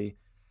wanted to see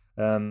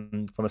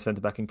from a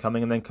centre-back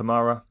incoming. And then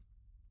Kamara,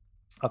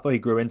 I thought he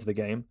grew into the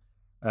game.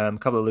 A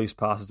couple of loose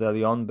passes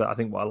early on, but I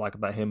think what I like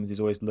about him is he's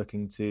always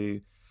looking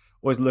to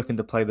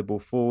play the ball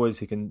forwards.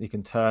 He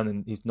can turn,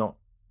 and he's not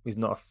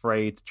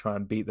afraid to try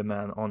and beat the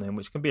man on him,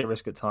 which can be a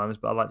risk at times,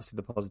 but I like to see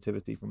the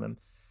positivity from him.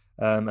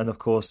 And of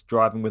course,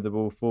 driving with the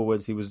ball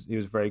forwards, he was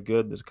very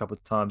good. There's a couple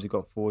of times he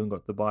got forward and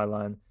got to the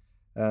byline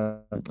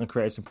and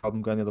created some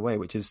problem going the other way,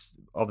 which is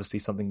obviously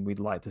something we'd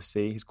like to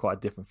see. He's quite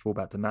a different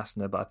fullback to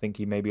Massenet, but I think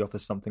he maybe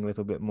offers something a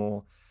little bit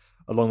more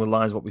along the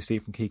lines of what we see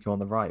from Kiko on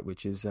the right,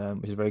 which is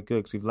very good,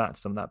 because we've lacked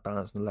some of that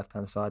balance on the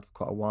left-hand side for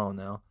quite a while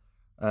now.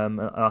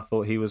 And I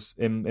thought he was,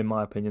 in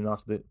my opinion,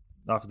 after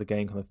the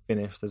game kind of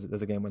finished, as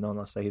the game went on,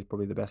 I'd say he's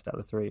probably the best out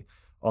of the three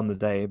on the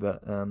day,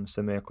 but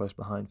Samir close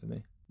behind for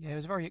me. Yeah, it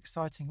was very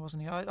exciting,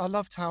 wasn't he? I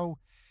loved how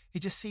he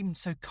just seemed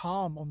so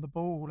calm on the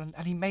ball,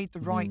 and he made the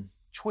right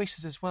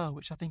choices as well,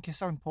 which I think is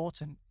so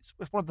important. It's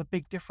one of the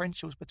big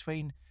differentials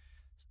between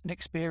an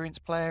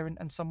experienced player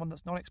and someone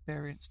that's not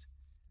experienced.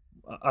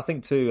 I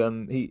think too,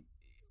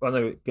 I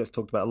know it gets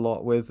talked about a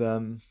lot with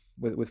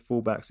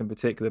fullbacks in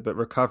particular, but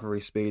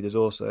recovery speed is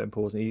also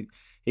important.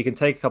 He can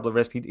take a couple of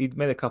risks. He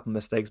made a couple of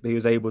mistakes, but he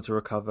was able to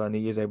recover and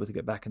he is able to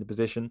get back into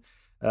position.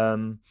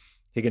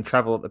 He can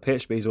travel up the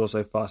pitch, but he's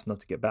also fast enough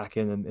to get back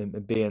in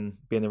and be in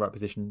the right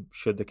position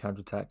should the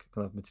counter-attack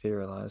kind of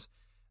materialise.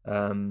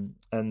 And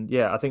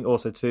yeah, I think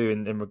also too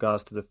in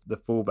regards to the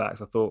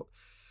fullbacks, I thought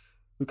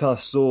we kind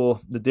of saw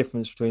the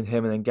difference between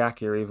him and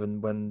Ngakia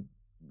even when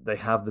they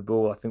have the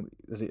ball. I think,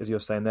 as you're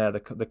saying there, the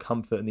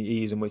comfort and the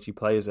ease in which he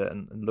plays it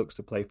and looks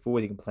to play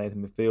forward. He can play it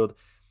in midfield.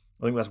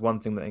 I think that's one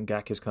thing that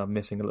Ngakia is kind of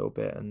missing a little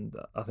bit, and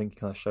I think he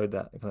kind of showed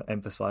that, kind of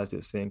emphasised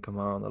it, seeing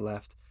Kamara on the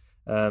left.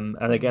 And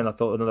again, I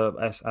thought another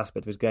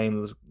aspect of his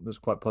game was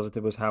quite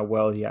positive was how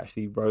well he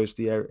actually rose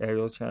the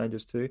aerial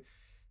challenges too.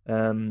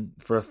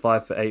 For a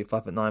 5'8",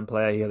 5'9"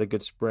 player, he had a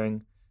good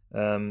spring.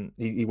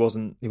 He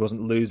wasn't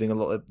losing a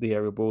lot of the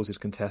aerial balls. He was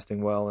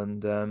contesting well,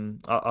 and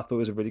I thought it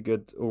was a really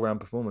good all-round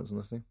performance,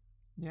 honestly.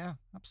 Yeah,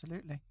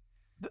 absolutely.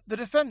 The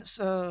defence,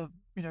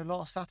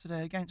 last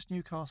Saturday against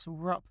Newcastle,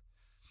 were up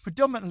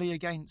predominantly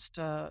against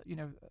a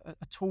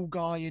tall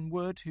guy in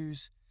Wood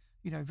who's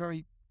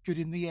very good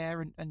in the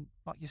air, and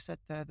like you said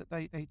there, that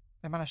they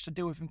managed to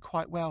deal with him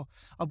quite well.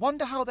 I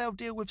wonder how they'll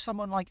deal with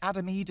someone like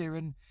Adam Ida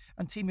and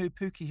Timu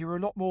Pukki, who are a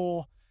lot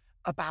more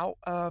about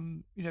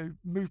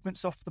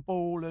movements off the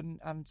ball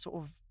and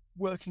sort of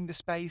working the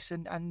space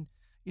and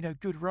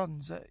good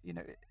runs.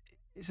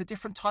 It's a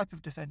different type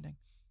of defending.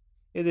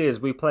 It is.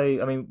 We've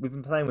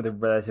been playing with a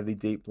relatively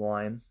deep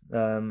line,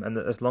 and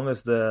as long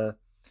as there's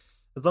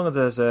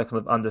a kind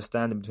of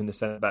understanding between the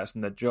centre backs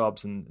and their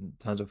jobs, and in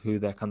terms of who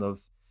they're kind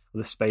of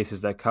the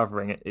spaces they're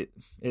covering,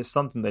 it's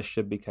something they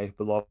should be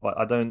capable of.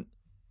 I don't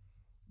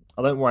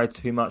worry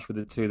too much with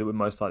the two that we're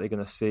most likely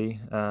going to see.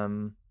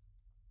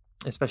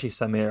 especially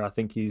Samir. I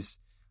think he's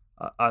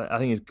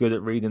good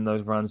at reading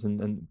those runs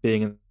and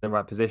being in the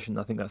right position.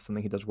 I think that's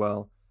something he does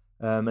well.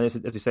 And as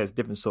you say, it's a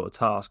different sort of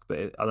task,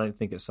 but I don't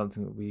think it's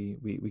something that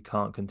we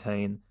can't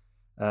contain.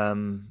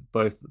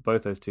 Both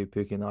those two,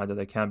 Pukki and Ida,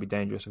 they can be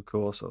dangerous, of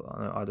course.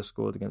 I know Ida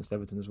scored against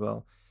Everton as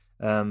well,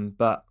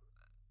 but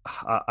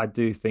I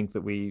do think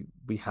that we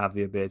have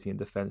the ability in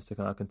defence to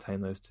kind of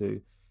contain those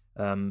two,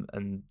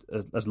 and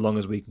as long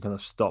as we can kind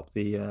of stop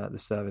the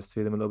service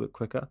to them a little bit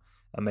quicker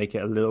and make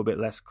it a little bit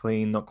less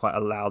clean, not quite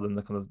allow them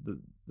the kind of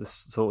the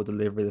sort of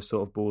delivery, the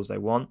sort of balls they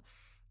want,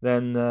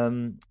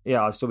 then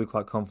I'd still be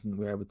quite confident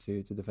we're able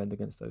to defend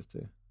against those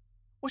two.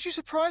 Was you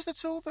surprised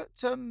at all that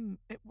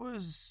it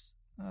was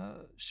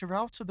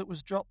Shiralta that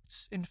was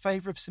dropped in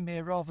favour of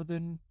Samir rather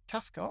than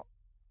Cathcart?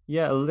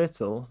 Yeah, a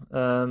little.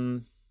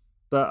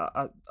 But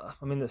I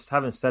mean,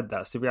 having said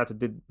that,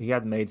 Shiralta he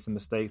had made some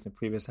mistakes in the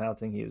previous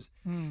outing. He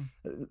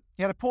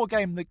had a poor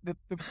game the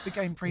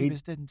game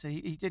previous, didn't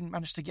he? He didn't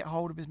manage to get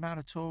hold of his man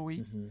at all.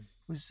 He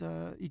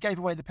he gave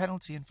away the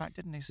penalty, in fact,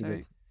 didn't he? So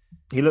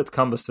he looked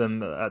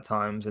cumbersome at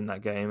times in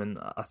that game, and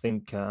I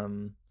think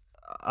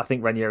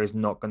Ranieri is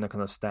not going to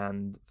kind of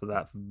stand for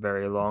that for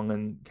very long.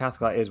 And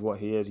Cathcart is what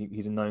he is.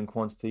 He's a known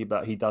quantity,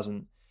 but he's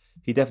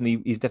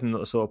definitely not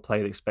the sort of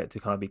player that expect to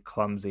kind of be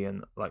clumsy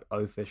and like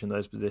oafish in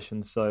those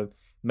positions. So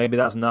maybe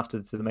that's enough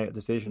to make a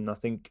decision. I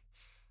think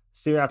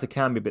Shiralta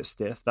can be a bit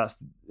stiff. That's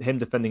him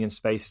defending in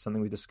space is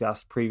something we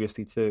discussed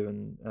previously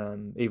too.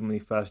 And even when he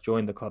first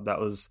joined the club, that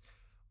was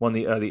one of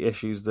the early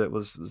issues that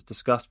was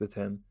discussed with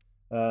him.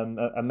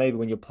 And maybe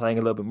when you're playing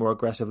a little bit more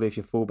aggressively, if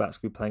your fullbacks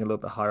could be playing a little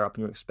bit higher up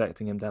and you're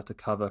expecting him to have to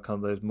cover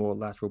kind of those more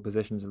lateral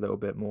positions a little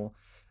bit more,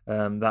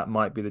 that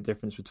might be the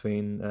difference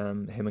between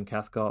him and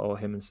Cathcart or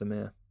him and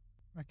Samir.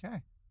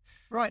 Okay.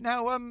 Right,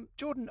 now,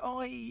 Jordan,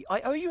 I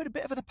owe you a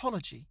bit of an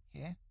apology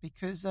here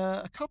because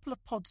a couple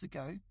of pods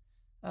ago,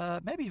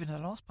 maybe even in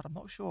the last pod, I'm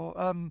not sure,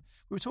 we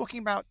were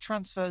talking about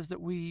transfers that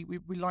we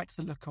liked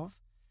the look of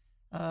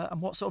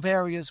and what sort of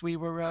areas we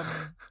were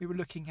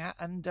looking at,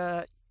 and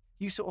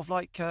you sort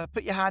of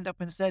put your hand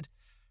up and said,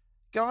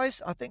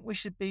 guys, I think we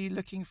should be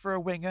looking for a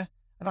winger.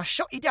 And I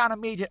shot you down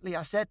immediately.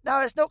 I said,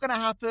 no, it's not going to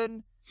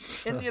happen.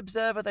 In the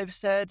Observer, they've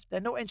said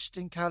they're not interested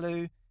in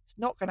Kalu. It's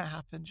not going to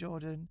happen,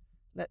 Jordan.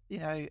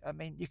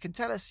 You can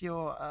tell us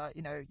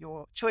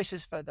your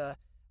choices for the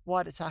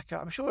wide attacker.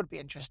 I'm sure I'd be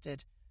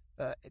interested,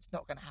 but it's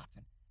not going to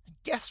happen. And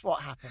guess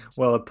what happened?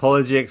 Well,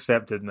 apology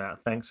accepted,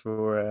 Matt. Thanks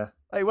for.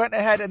 They went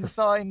ahead and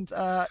signed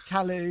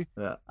Kalu.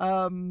 Yeah.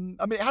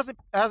 It hasn't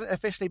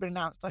officially been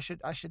announced. I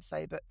should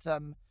say, but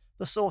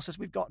the sources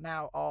we've got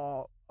now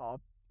are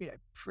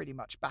pretty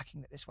much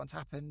backing that this one's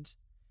happened.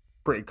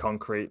 Pretty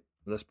concrete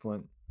at this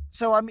point.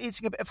 So I'm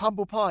eating a bit of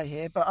humble pie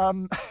here, but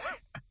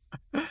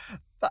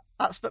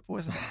that's football,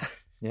 isn't it?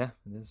 Yeah,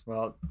 it is.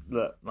 Well,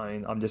 look, I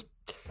mean, I'm just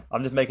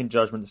making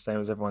judgment the same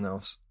as everyone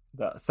else.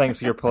 But thanks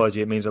for your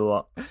apology. It means a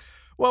lot.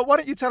 Well, why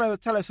don't you tell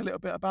us a little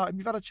bit about him?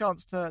 You've had a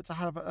chance to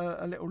have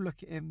a little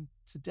look at him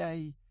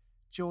today,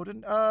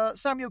 Jordan.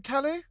 Samuel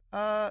Kalu,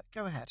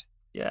 go ahead.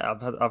 Yeah,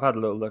 I've had a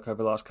little look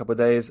over the last couple of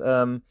days.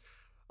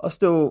 I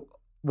still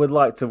would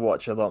like to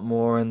watch a lot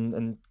more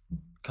and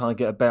kind of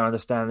get a better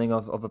understanding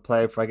of a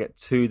player before I get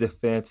too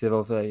definitive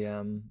of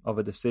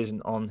a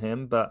decision on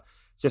him. But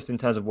just in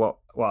terms of what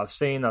I've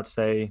seen, I'd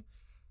say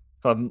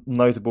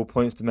notable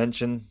points to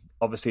mention.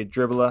 Obviously, a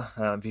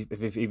dribbler.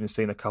 If you've even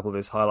seen a couple of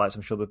his highlights,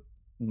 I'm sure that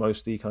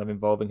mostly kind of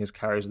involving his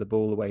carries of the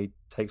ball, the way he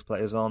takes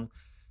players on.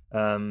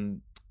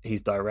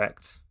 He's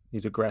direct.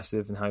 He's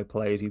aggressive in how he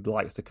plays. He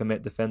likes to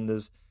commit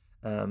defenders.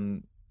 I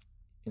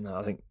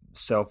think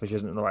selfish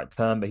isn't the right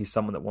term, but he's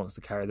someone that wants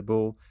to carry the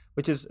ball,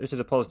 which is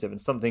a positive and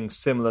something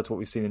similar to what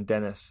we've seen in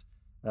Dennis.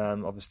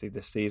 Obviously,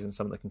 this season,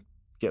 someone that can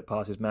get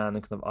past his man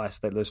and kind of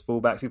isolate those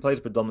fullbacks. He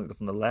plays predominantly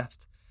from the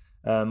left,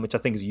 which I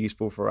think is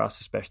useful for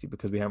us, especially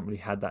because we haven't really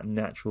had that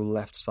natural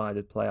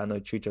left-sided play. I know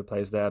Chucho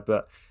plays there,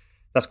 but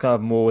that's kind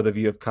of more with a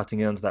view of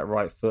cutting in onto that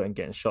right foot and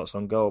getting shots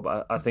on goal.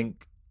 But I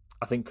think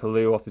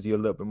Kalu offers you a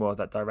little bit more of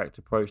that direct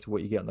approach to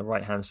what you get on the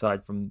right-hand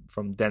side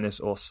from Dennis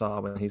or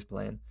Sarr when he's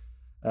playing.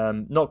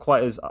 Not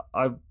quite as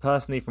I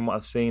personally, from what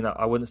I've seen,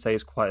 I wouldn't say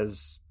it's quite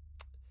as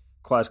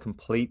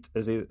complete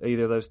as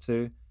either of those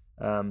two.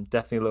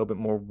 Definitely a little bit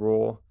more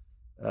raw.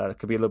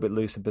 Could be a little bit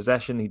loose in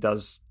possession. He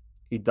does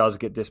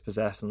get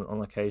dispossessed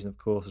on occasion, of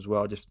course, as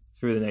well, just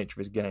through the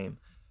nature of his game.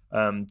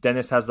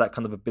 Dennis has that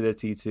kind of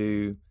ability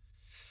to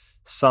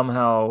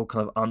somehow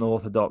kind of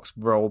unorthodox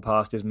roll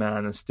past his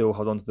man and still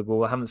hold on to the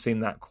ball. I haven't seen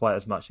that quite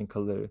as much in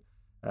Kalu.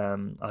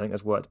 I think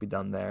there's work to be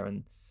done there.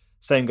 And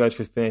same goes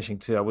for his finishing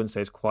too. I wouldn't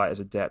say it's quite as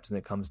adept when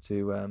it comes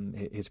to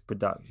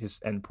his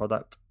end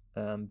product.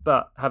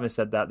 But having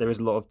said that, there is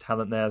a lot of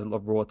talent there. There's a lot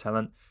of raw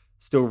talent.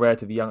 Still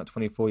relatively young at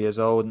 24 years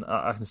old. And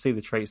I can see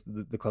the traits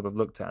that the club have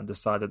looked at and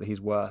decided that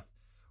he's worth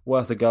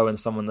a go and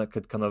someone that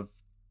could kind of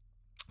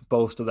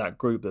bolster that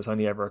group that's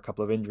only ever a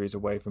couple of injuries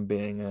away from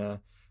being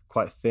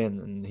quite thin.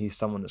 And he's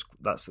someone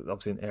that's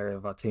obviously an area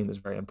of our team that's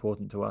very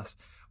important to us.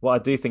 What I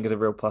do think is a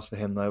real plus for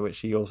him, though, which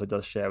he also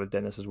does share with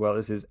Dennis as well,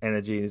 is his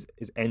energy,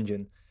 his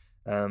engine.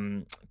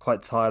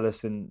 Quite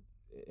tireless in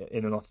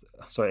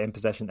in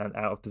possession and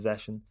out of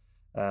possession.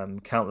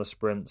 Countless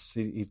sprints.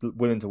 He's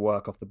willing to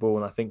work off the ball,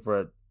 and I think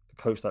for a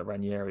coach like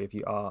Ranieri, if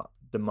you are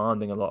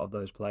demanding a lot of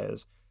those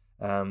players,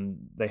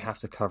 they have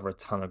to cover a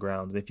ton of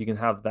ground. And if you can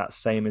have that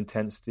same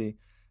intensity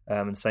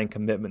and same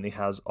commitment he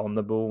has on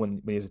the ball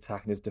when he's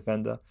attacking his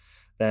defender,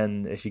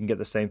 then if you can get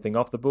the same thing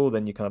off the ball,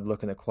 then you're kind of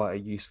looking at quite a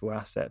useful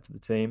asset for the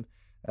team,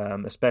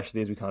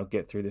 especially as we kind of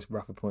get through this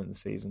rougher point in the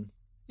season.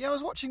 Yeah, I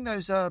was watching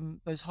those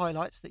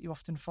highlights that you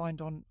often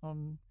find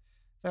on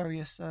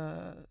various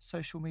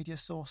social media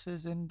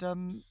sources, and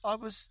I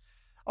was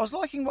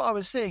liking what I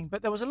was seeing,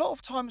 but there was a lot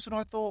of times when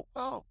I thought,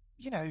 well,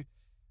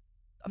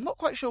 I'm not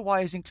quite sure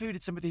why he's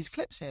included some of these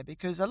clips here,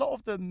 because a lot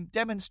of them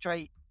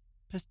demonstrate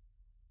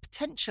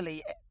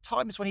potentially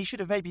times when he should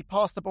have maybe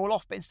passed the ball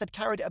off, but instead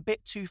carried it a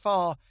bit too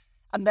far,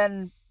 and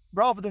then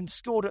rather than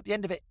scored at the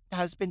end of it,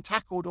 has been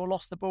tackled or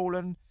lost the ball,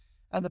 and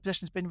the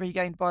position's been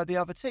regained by the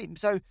other team.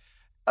 So,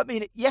 I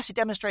mean, yes, it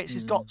demonstrates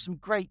he's got some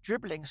great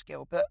dribbling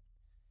skill, but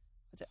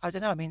I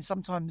don't know. I mean,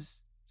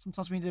 sometimes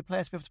we need a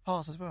player to be able to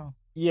pass as well.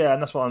 Yeah,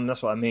 and that's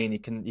what I mean. You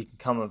can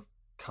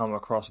come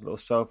across a little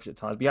selfish at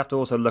times, but you have to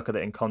also look at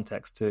it in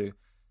context too,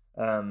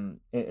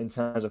 in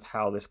terms of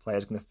how this player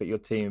is going to fit your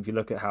team. If you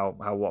look at how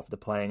Watford are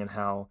playing and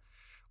how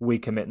we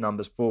commit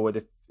numbers forward,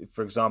 if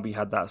for example you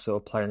had that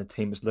sort of player in the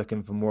team that's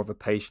looking for more of a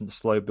patient,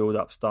 slow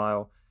build-up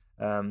style,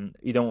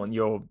 you don't want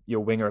your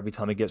winger every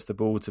time he gets the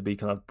ball to be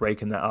kind of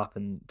breaking that up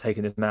and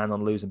taking his man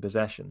on losing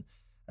possession.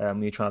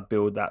 When you're trying to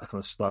build that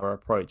kind of slower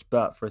approach.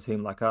 But for a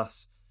team like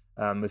us,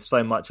 with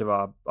so much of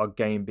our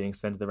game being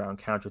centered around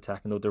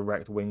counter-attacking or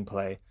direct wing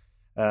play,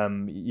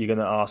 you're going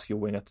to ask your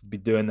winger to be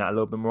doing that a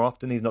little bit more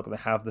often. He's not going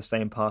to have the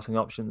same passing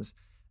options,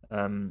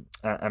 and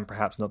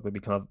perhaps not going to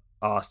be kind of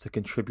asked to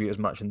contribute as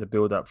much in the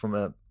build-up from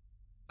a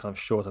kind of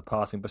shorter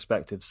passing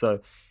perspective. So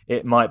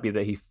it might be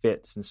that he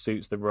fits and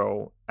suits the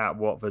role at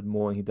Watford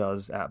more than he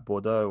does at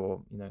Bordeaux,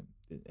 or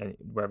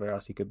wherever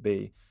else he could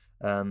be.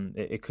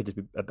 It could just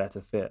be a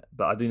better fit.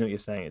 But I do know what you're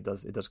saying.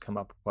 It does come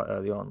up quite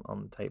early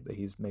on the tape that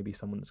he's maybe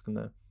someone that's going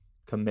to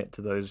commit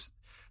to those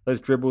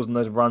dribbles and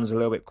those runs a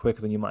little bit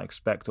quicker than you might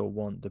expect or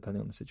want,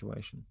 depending on the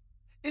situation.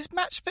 Is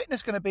match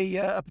fitness going to be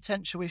a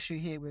potential issue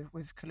here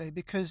with Kalu?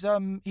 Because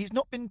he's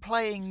not been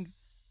playing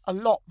a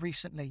lot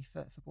recently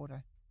for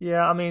Bordeaux.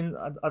 Yeah, I mean,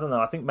 I don't know.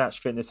 I think match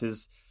fitness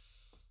is...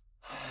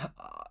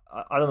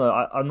 I don't know.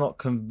 I'm not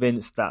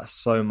convinced that's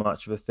so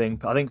much of a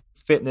thing. I think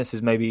fitness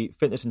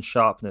and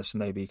sharpness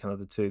maybe kind of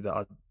the two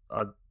that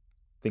I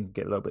think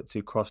get a little bit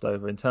too crossed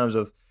over. In terms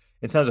of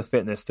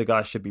fitness, the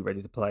guy should be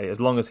ready to play as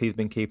long as he's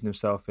been keeping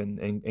himself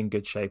in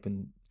good shape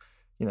and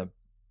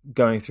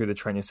going through the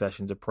training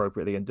sessions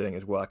appropriately and doing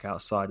his work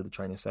outside of the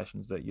training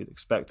sessions that you'd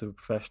expect of a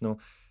professional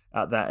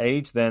at that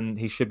age. Then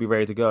he should be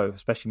ready to go,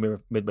 especially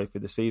midway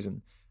through the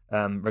season,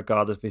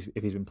 regardless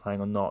if he's been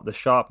playing or not. The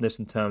sharpness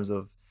in terms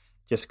of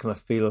just kind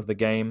of feel of the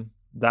game,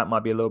 that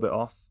might be a little bit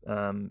off,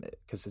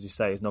 because as you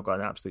say, he's not got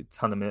an absolute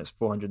ton of minutes,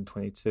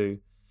 422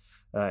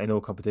 in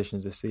all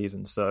competitions this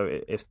season, so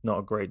it's not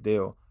a great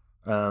deal.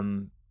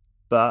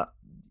 But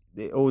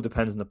it all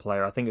depends on the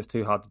player. I think it's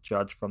too hard to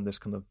judge from this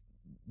kind of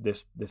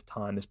this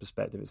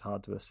perspective. It's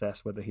hard to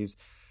assess whether he's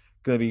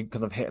going to be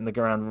kind of hitting the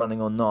ground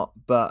running or not.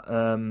 But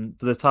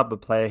for the type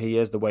of player he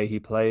is, the way he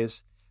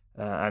plays,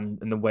 and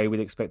the way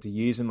we'd expect to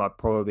use him, I'd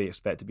probably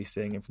expect to be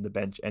seeing him from the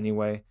bench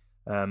anyway.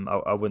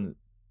 I wouldn't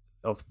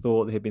have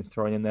thought that he'd been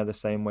thrown in there the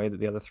same way that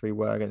the other three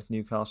were against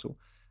Newcastle.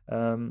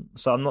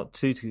 So I'm not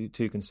too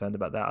concerned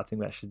about that. I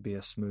think that should be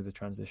a smoother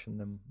transition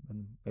than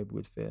maybe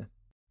we'd fear.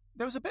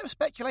 There was a bit of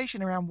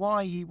speculation around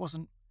why he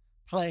wasn't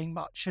playing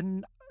much,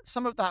 and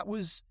some of that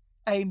was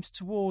aimed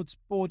towards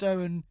Bordeaux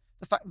and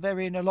the fact that they're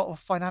in a lot of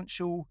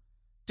financial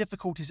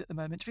difficulties at the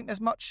moment. Do you think there's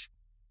much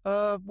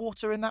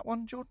water in that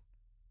one, Jordan?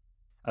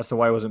 As to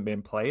why he wasn't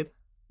being played?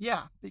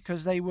 Yeah,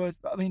 because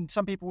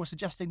some people were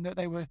suggesting that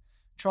they were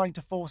trying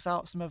to force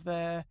out some of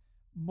their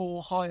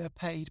more higher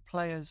paid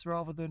players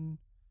rather than,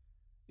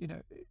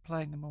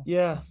 playing them all.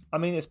 Yeah, I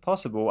mean, it's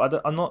possible. I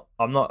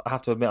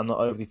have to admit, I'm not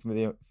overly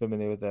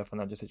familiar with their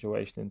financial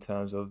situation in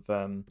terms of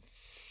kind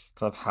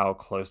of how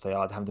close they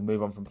are to having to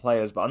move on from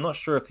players, but I'm not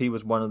sure if he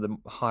was one of the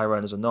higher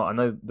earners or not. I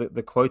know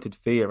the quoted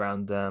fee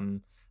around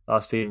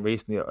I've seen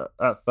recently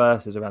at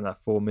first is around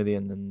that 4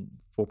 million and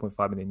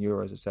 4.5 million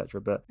euros, etc.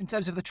 But in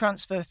terms of the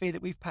transfer fee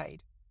that we've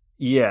paid,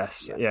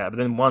 yes, yeah. But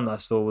then one I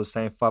saw was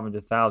saying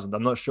 500,000.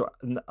 I'm not sure.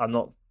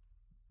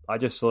 I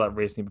just saw that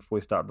recently before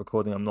we started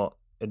recording. I'm not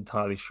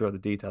entirely sure of the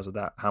details of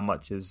that. How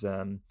much is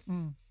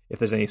if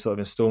there's any sort of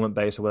instalment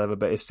base or whatever?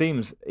 But it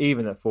seems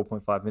even at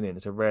 4.5 million,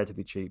 it's a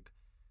relatively cheap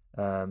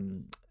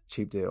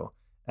deal.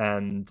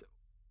 And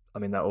I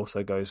mean that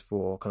also goes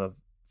for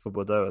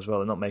Bordeaux as well.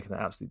 They're not making an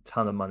absolute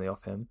ton of money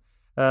off him.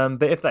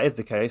 But if that is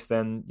the case,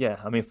 then yeah,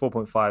 I mean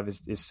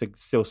 4.5 is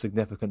still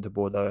significant to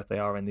Bordeaux if they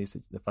are in the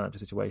financial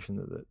situation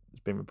that's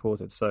been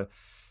reported. So,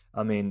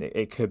 I mean,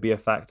 it could be a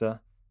factor.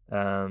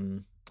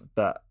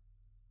 But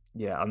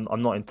yeah,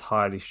 I'm not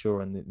entirely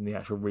sure in the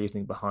actual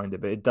reasoning behind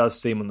it. But it does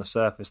seem on the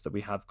surface that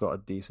we have got a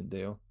decent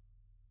deal.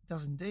 It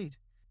does indeed.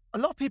 A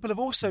lot of people have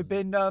also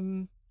been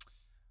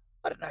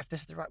I don't know if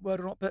this is the right word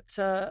or not,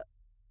 but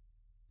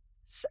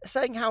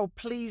saying how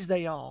pleased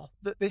they are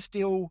that this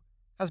deal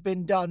has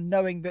been done,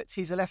 knowing that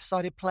he's a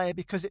left-sided player,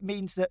 because it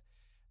means that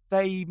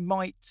they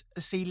might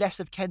see less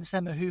of Ken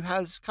Sema, who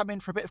has come in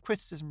for a bit of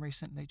criticism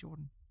recently,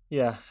 Jordan.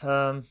 Yeah,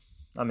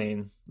 I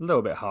mean, a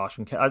little bit harsh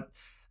on Ken.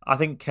 I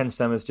think Ken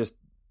Sema's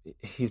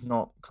he's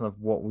not kind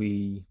of what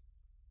we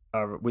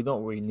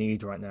don't really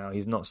need right now.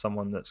 He's not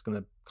someone that's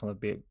going to kind of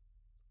be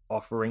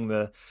offering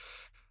the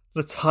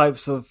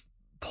types of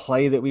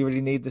play that we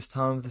really need this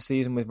time of the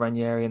season with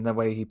Ranieri, and the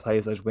way he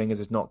plays those wingers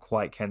is not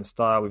quite Ken's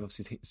style. We've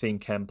obviously seen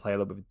Ken play a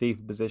little bit of a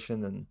deeper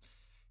position, and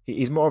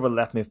he's more of a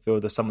left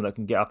midfielder, someone that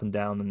can get up and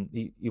down,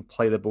 and he'll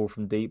play the ball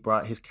from deep.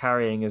 Right, his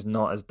carrying is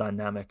not as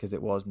dynamic as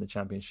it was in the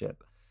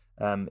Championship.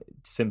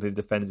 Simply the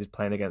defenders he's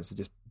playing against are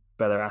just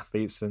better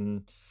athletes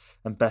and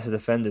better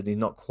defenders. He's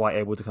not quite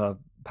able to kind of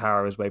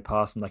power his way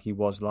past them like he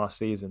was last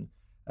season.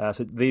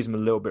 So it leaves him a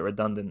little bit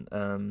redundant.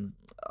 I'm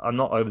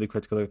not overly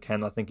critical of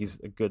Ken. I think he's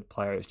a good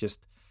player. It's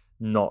just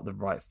not the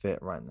right fit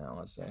right now,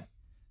 I'd say.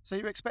 So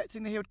you're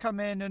expecting that he would come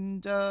in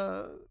and,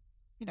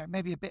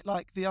 maybe a bit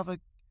like the other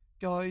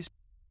guys,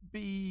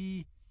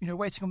 be,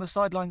 waiting on the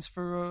sidelines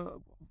for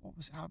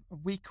a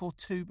week or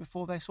two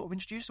before they're sort of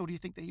introduced, or do you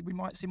think that we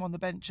might see him on the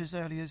bench as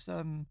early as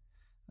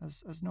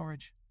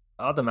Norwich?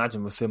 I'd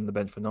imagine we'll see him on the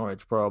bench for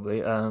Norwich,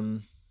 probably.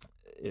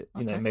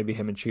 Maybe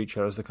him and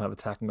Chucho as the kind of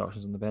attacking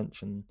options on the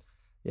bench, and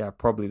yeah,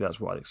 probably that's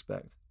what I'd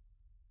expect.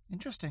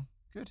 Interesting.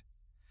 Good.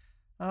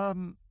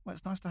 Well,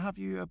 it's nice to have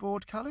you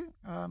aboard, Kalu,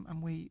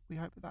 and we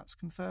hope that that's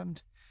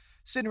confirmed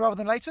sooner rather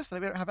than later, so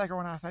that we don't have egg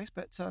on our face.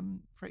 But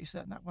pretty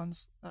certain that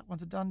one's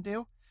a done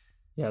deal.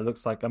 Yeah, it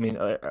looks like. I mean,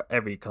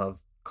 every kind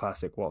of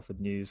classic Watford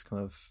news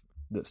kind of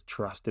that's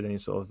trusted, any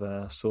sort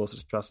of source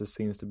that's trusted,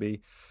 seems to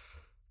be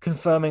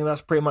confirming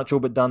that's pretty much all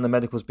but done. The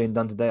medical's been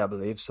done today, I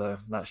believe, so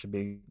that should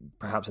be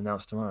perhaps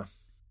announced tomorrow.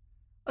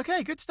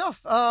 Okay, good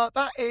stuff.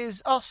 That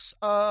is us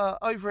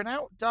over and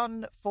out,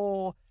 done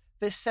for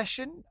this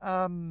session.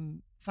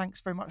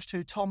 Thanks very much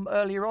to Tom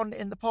earlier on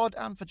in the pod,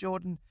 and for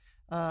Jordan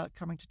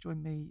coming to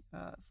join me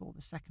for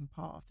the second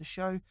part of the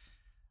show.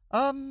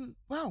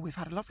 Well, we've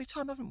had a lovely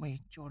time, haven't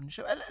we, Jordan?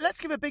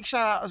 Let's give a big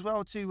shout out as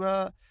well to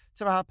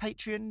our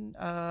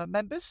Patreon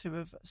members who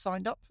have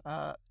signed up.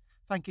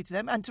 Thank you to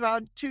them, and to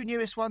our two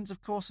newest ones,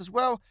 of course, as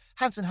well,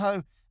 Hanson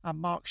Ho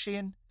and Mark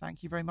Sheehan.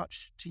 Thank you very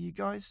much to you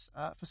guys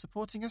for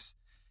supporting us.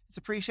 It's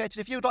appreciated.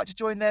 If you would like to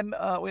join them,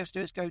 all you have to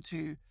do is go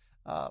to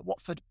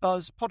Watford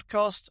Buzz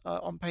Podcast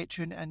on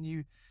Patreon, and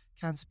you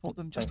can support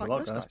them just Thanks like a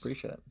lot, those guys.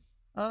 Appreciate it.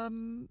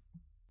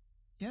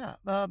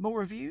 More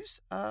reviews.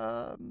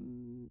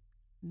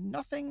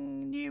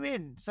 Nothing new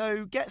in,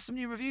 so get some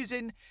new reviews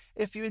in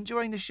if you're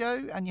enjoying the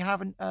show and you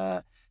haven't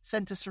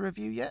sent us a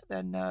review yet.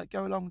 Then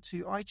go along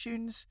to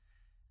iTunes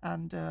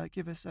and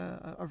give us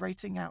a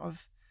rating out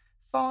of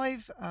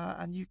 5,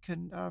 and you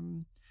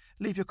can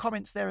leave your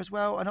comments there as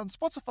well. And on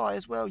Spotify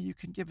as well, you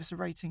can give us a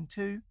rating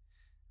too,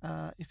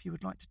 if you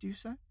would like to do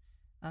so.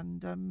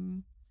 And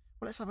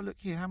well, let's have a look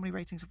here. How many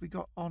ratings have we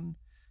got on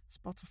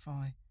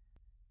Spotify?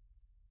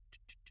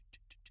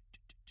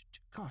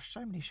 Gosh,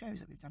 so many shows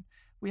that we've done.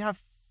 We have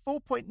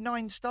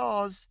 4.9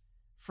 stars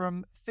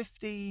from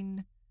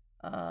 15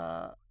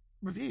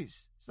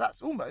 reviews. So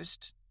that's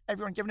almost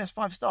everyone giving us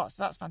 5 stars.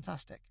 So that's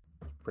fantastic.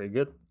 Pretty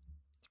good.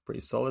 It's pretty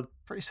solid.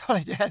 Pretty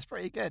solid, yeah. It's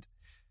pretty good.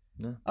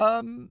 Yeah.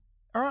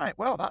 All right,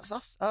 well, that's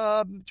us.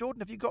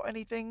 Jordan, have you got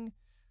anything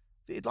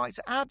that you'd like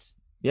to add?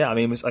 Yeah, I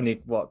mean,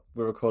 we're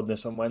recording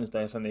this on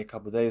Wednesday. It's only a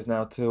couple of days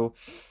now till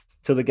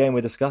the game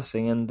we're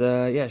discussing, and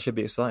it should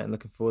be exciting.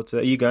 Looking forward to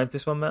it. Are you going to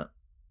this one, Matt?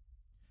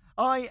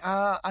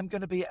 I'm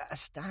going to be at a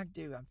stag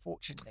do,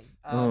 unfortunately.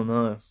 Oh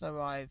no!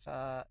 So I've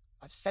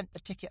sent the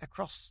ticket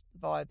across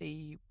via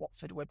the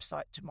Watford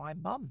website to my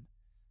mum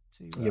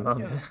to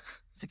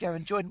go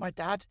and join my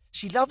dad.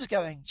 She loves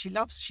going. She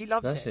loves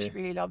it. She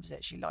really loves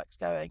it. She likes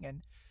going,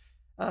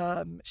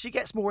 and she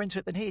gets more into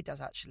it than he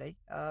does actually.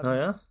 Oh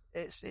yeah.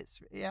 It's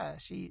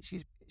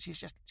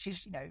She's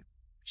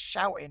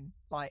shouting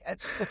like.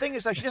 The thing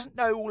is though, she doesn't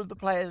know all of the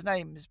players'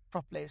 names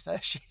properly, so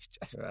she's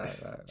just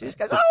she just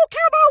goes, "Oh,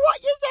 come on,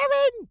 what you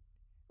doing?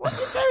 What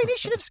you doing? He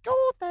should have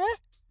scored there."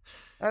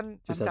 And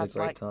Dad's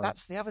like, time.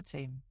 "That's the other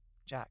team,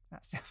 Jack.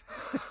 That's the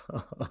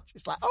other."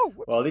 She's like, "Oh,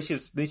 whoops." Well, at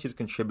least she's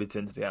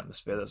contributing to the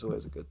atmosphere. That's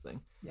always a good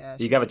thing. Yeah.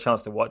 You have a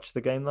chance to watch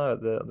the game though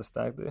at the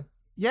stag do?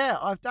 Yeah,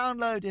 I've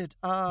downloaded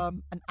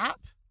an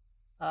app.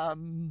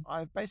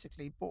 I've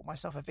basically bought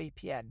myself a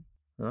VPN.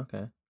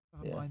 Okay.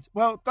 Yeah.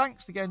 Well,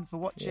 thanks again for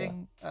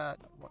watching. Yeah.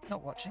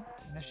 Not watching,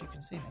 unless you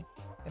can see me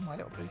in my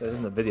little booth. There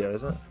isn't a video,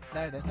 is it?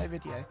 No, there's no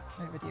video.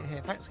 No video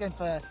here. Thanks again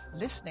for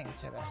listening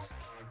to us.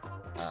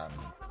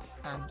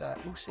 And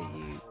we'll see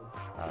you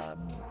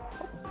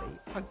probably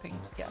hoping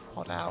to get a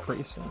pod out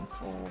pretty soon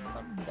for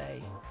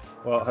Monday.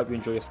 Well, I hope you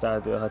enjoy your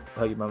stag do. I hope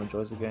your mum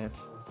enjoys the game.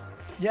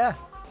 Yeah.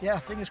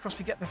 Fingers crossed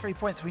we get the 3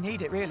 points. We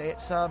need it, really.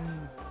 It's a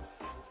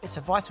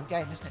vital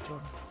game, isn't it,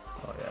 Jordan?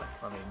 Oh yeah,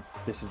 I mean,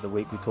 this is the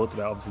week we talked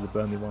about. Obviously, the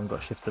Burnley one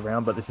got shifted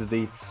around, but this is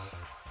the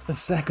the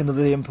second of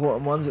the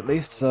important ones at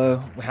least,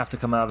 so we have to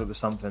come out of it with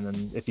something.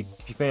 And if you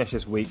finish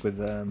this week with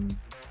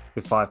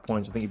 5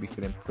 points, I think you'd be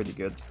feeling pretty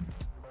good.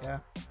 Yeah,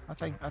 I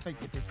think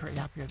you'd be pretty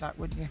happy with that,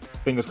 wouldn't you?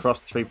 Fingers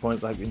crossed, 3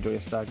 points. I hope you enjoy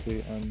your stag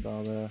do, and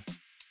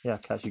I'll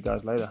catch you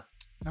guys later.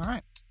 All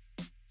right,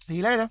 see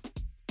you later.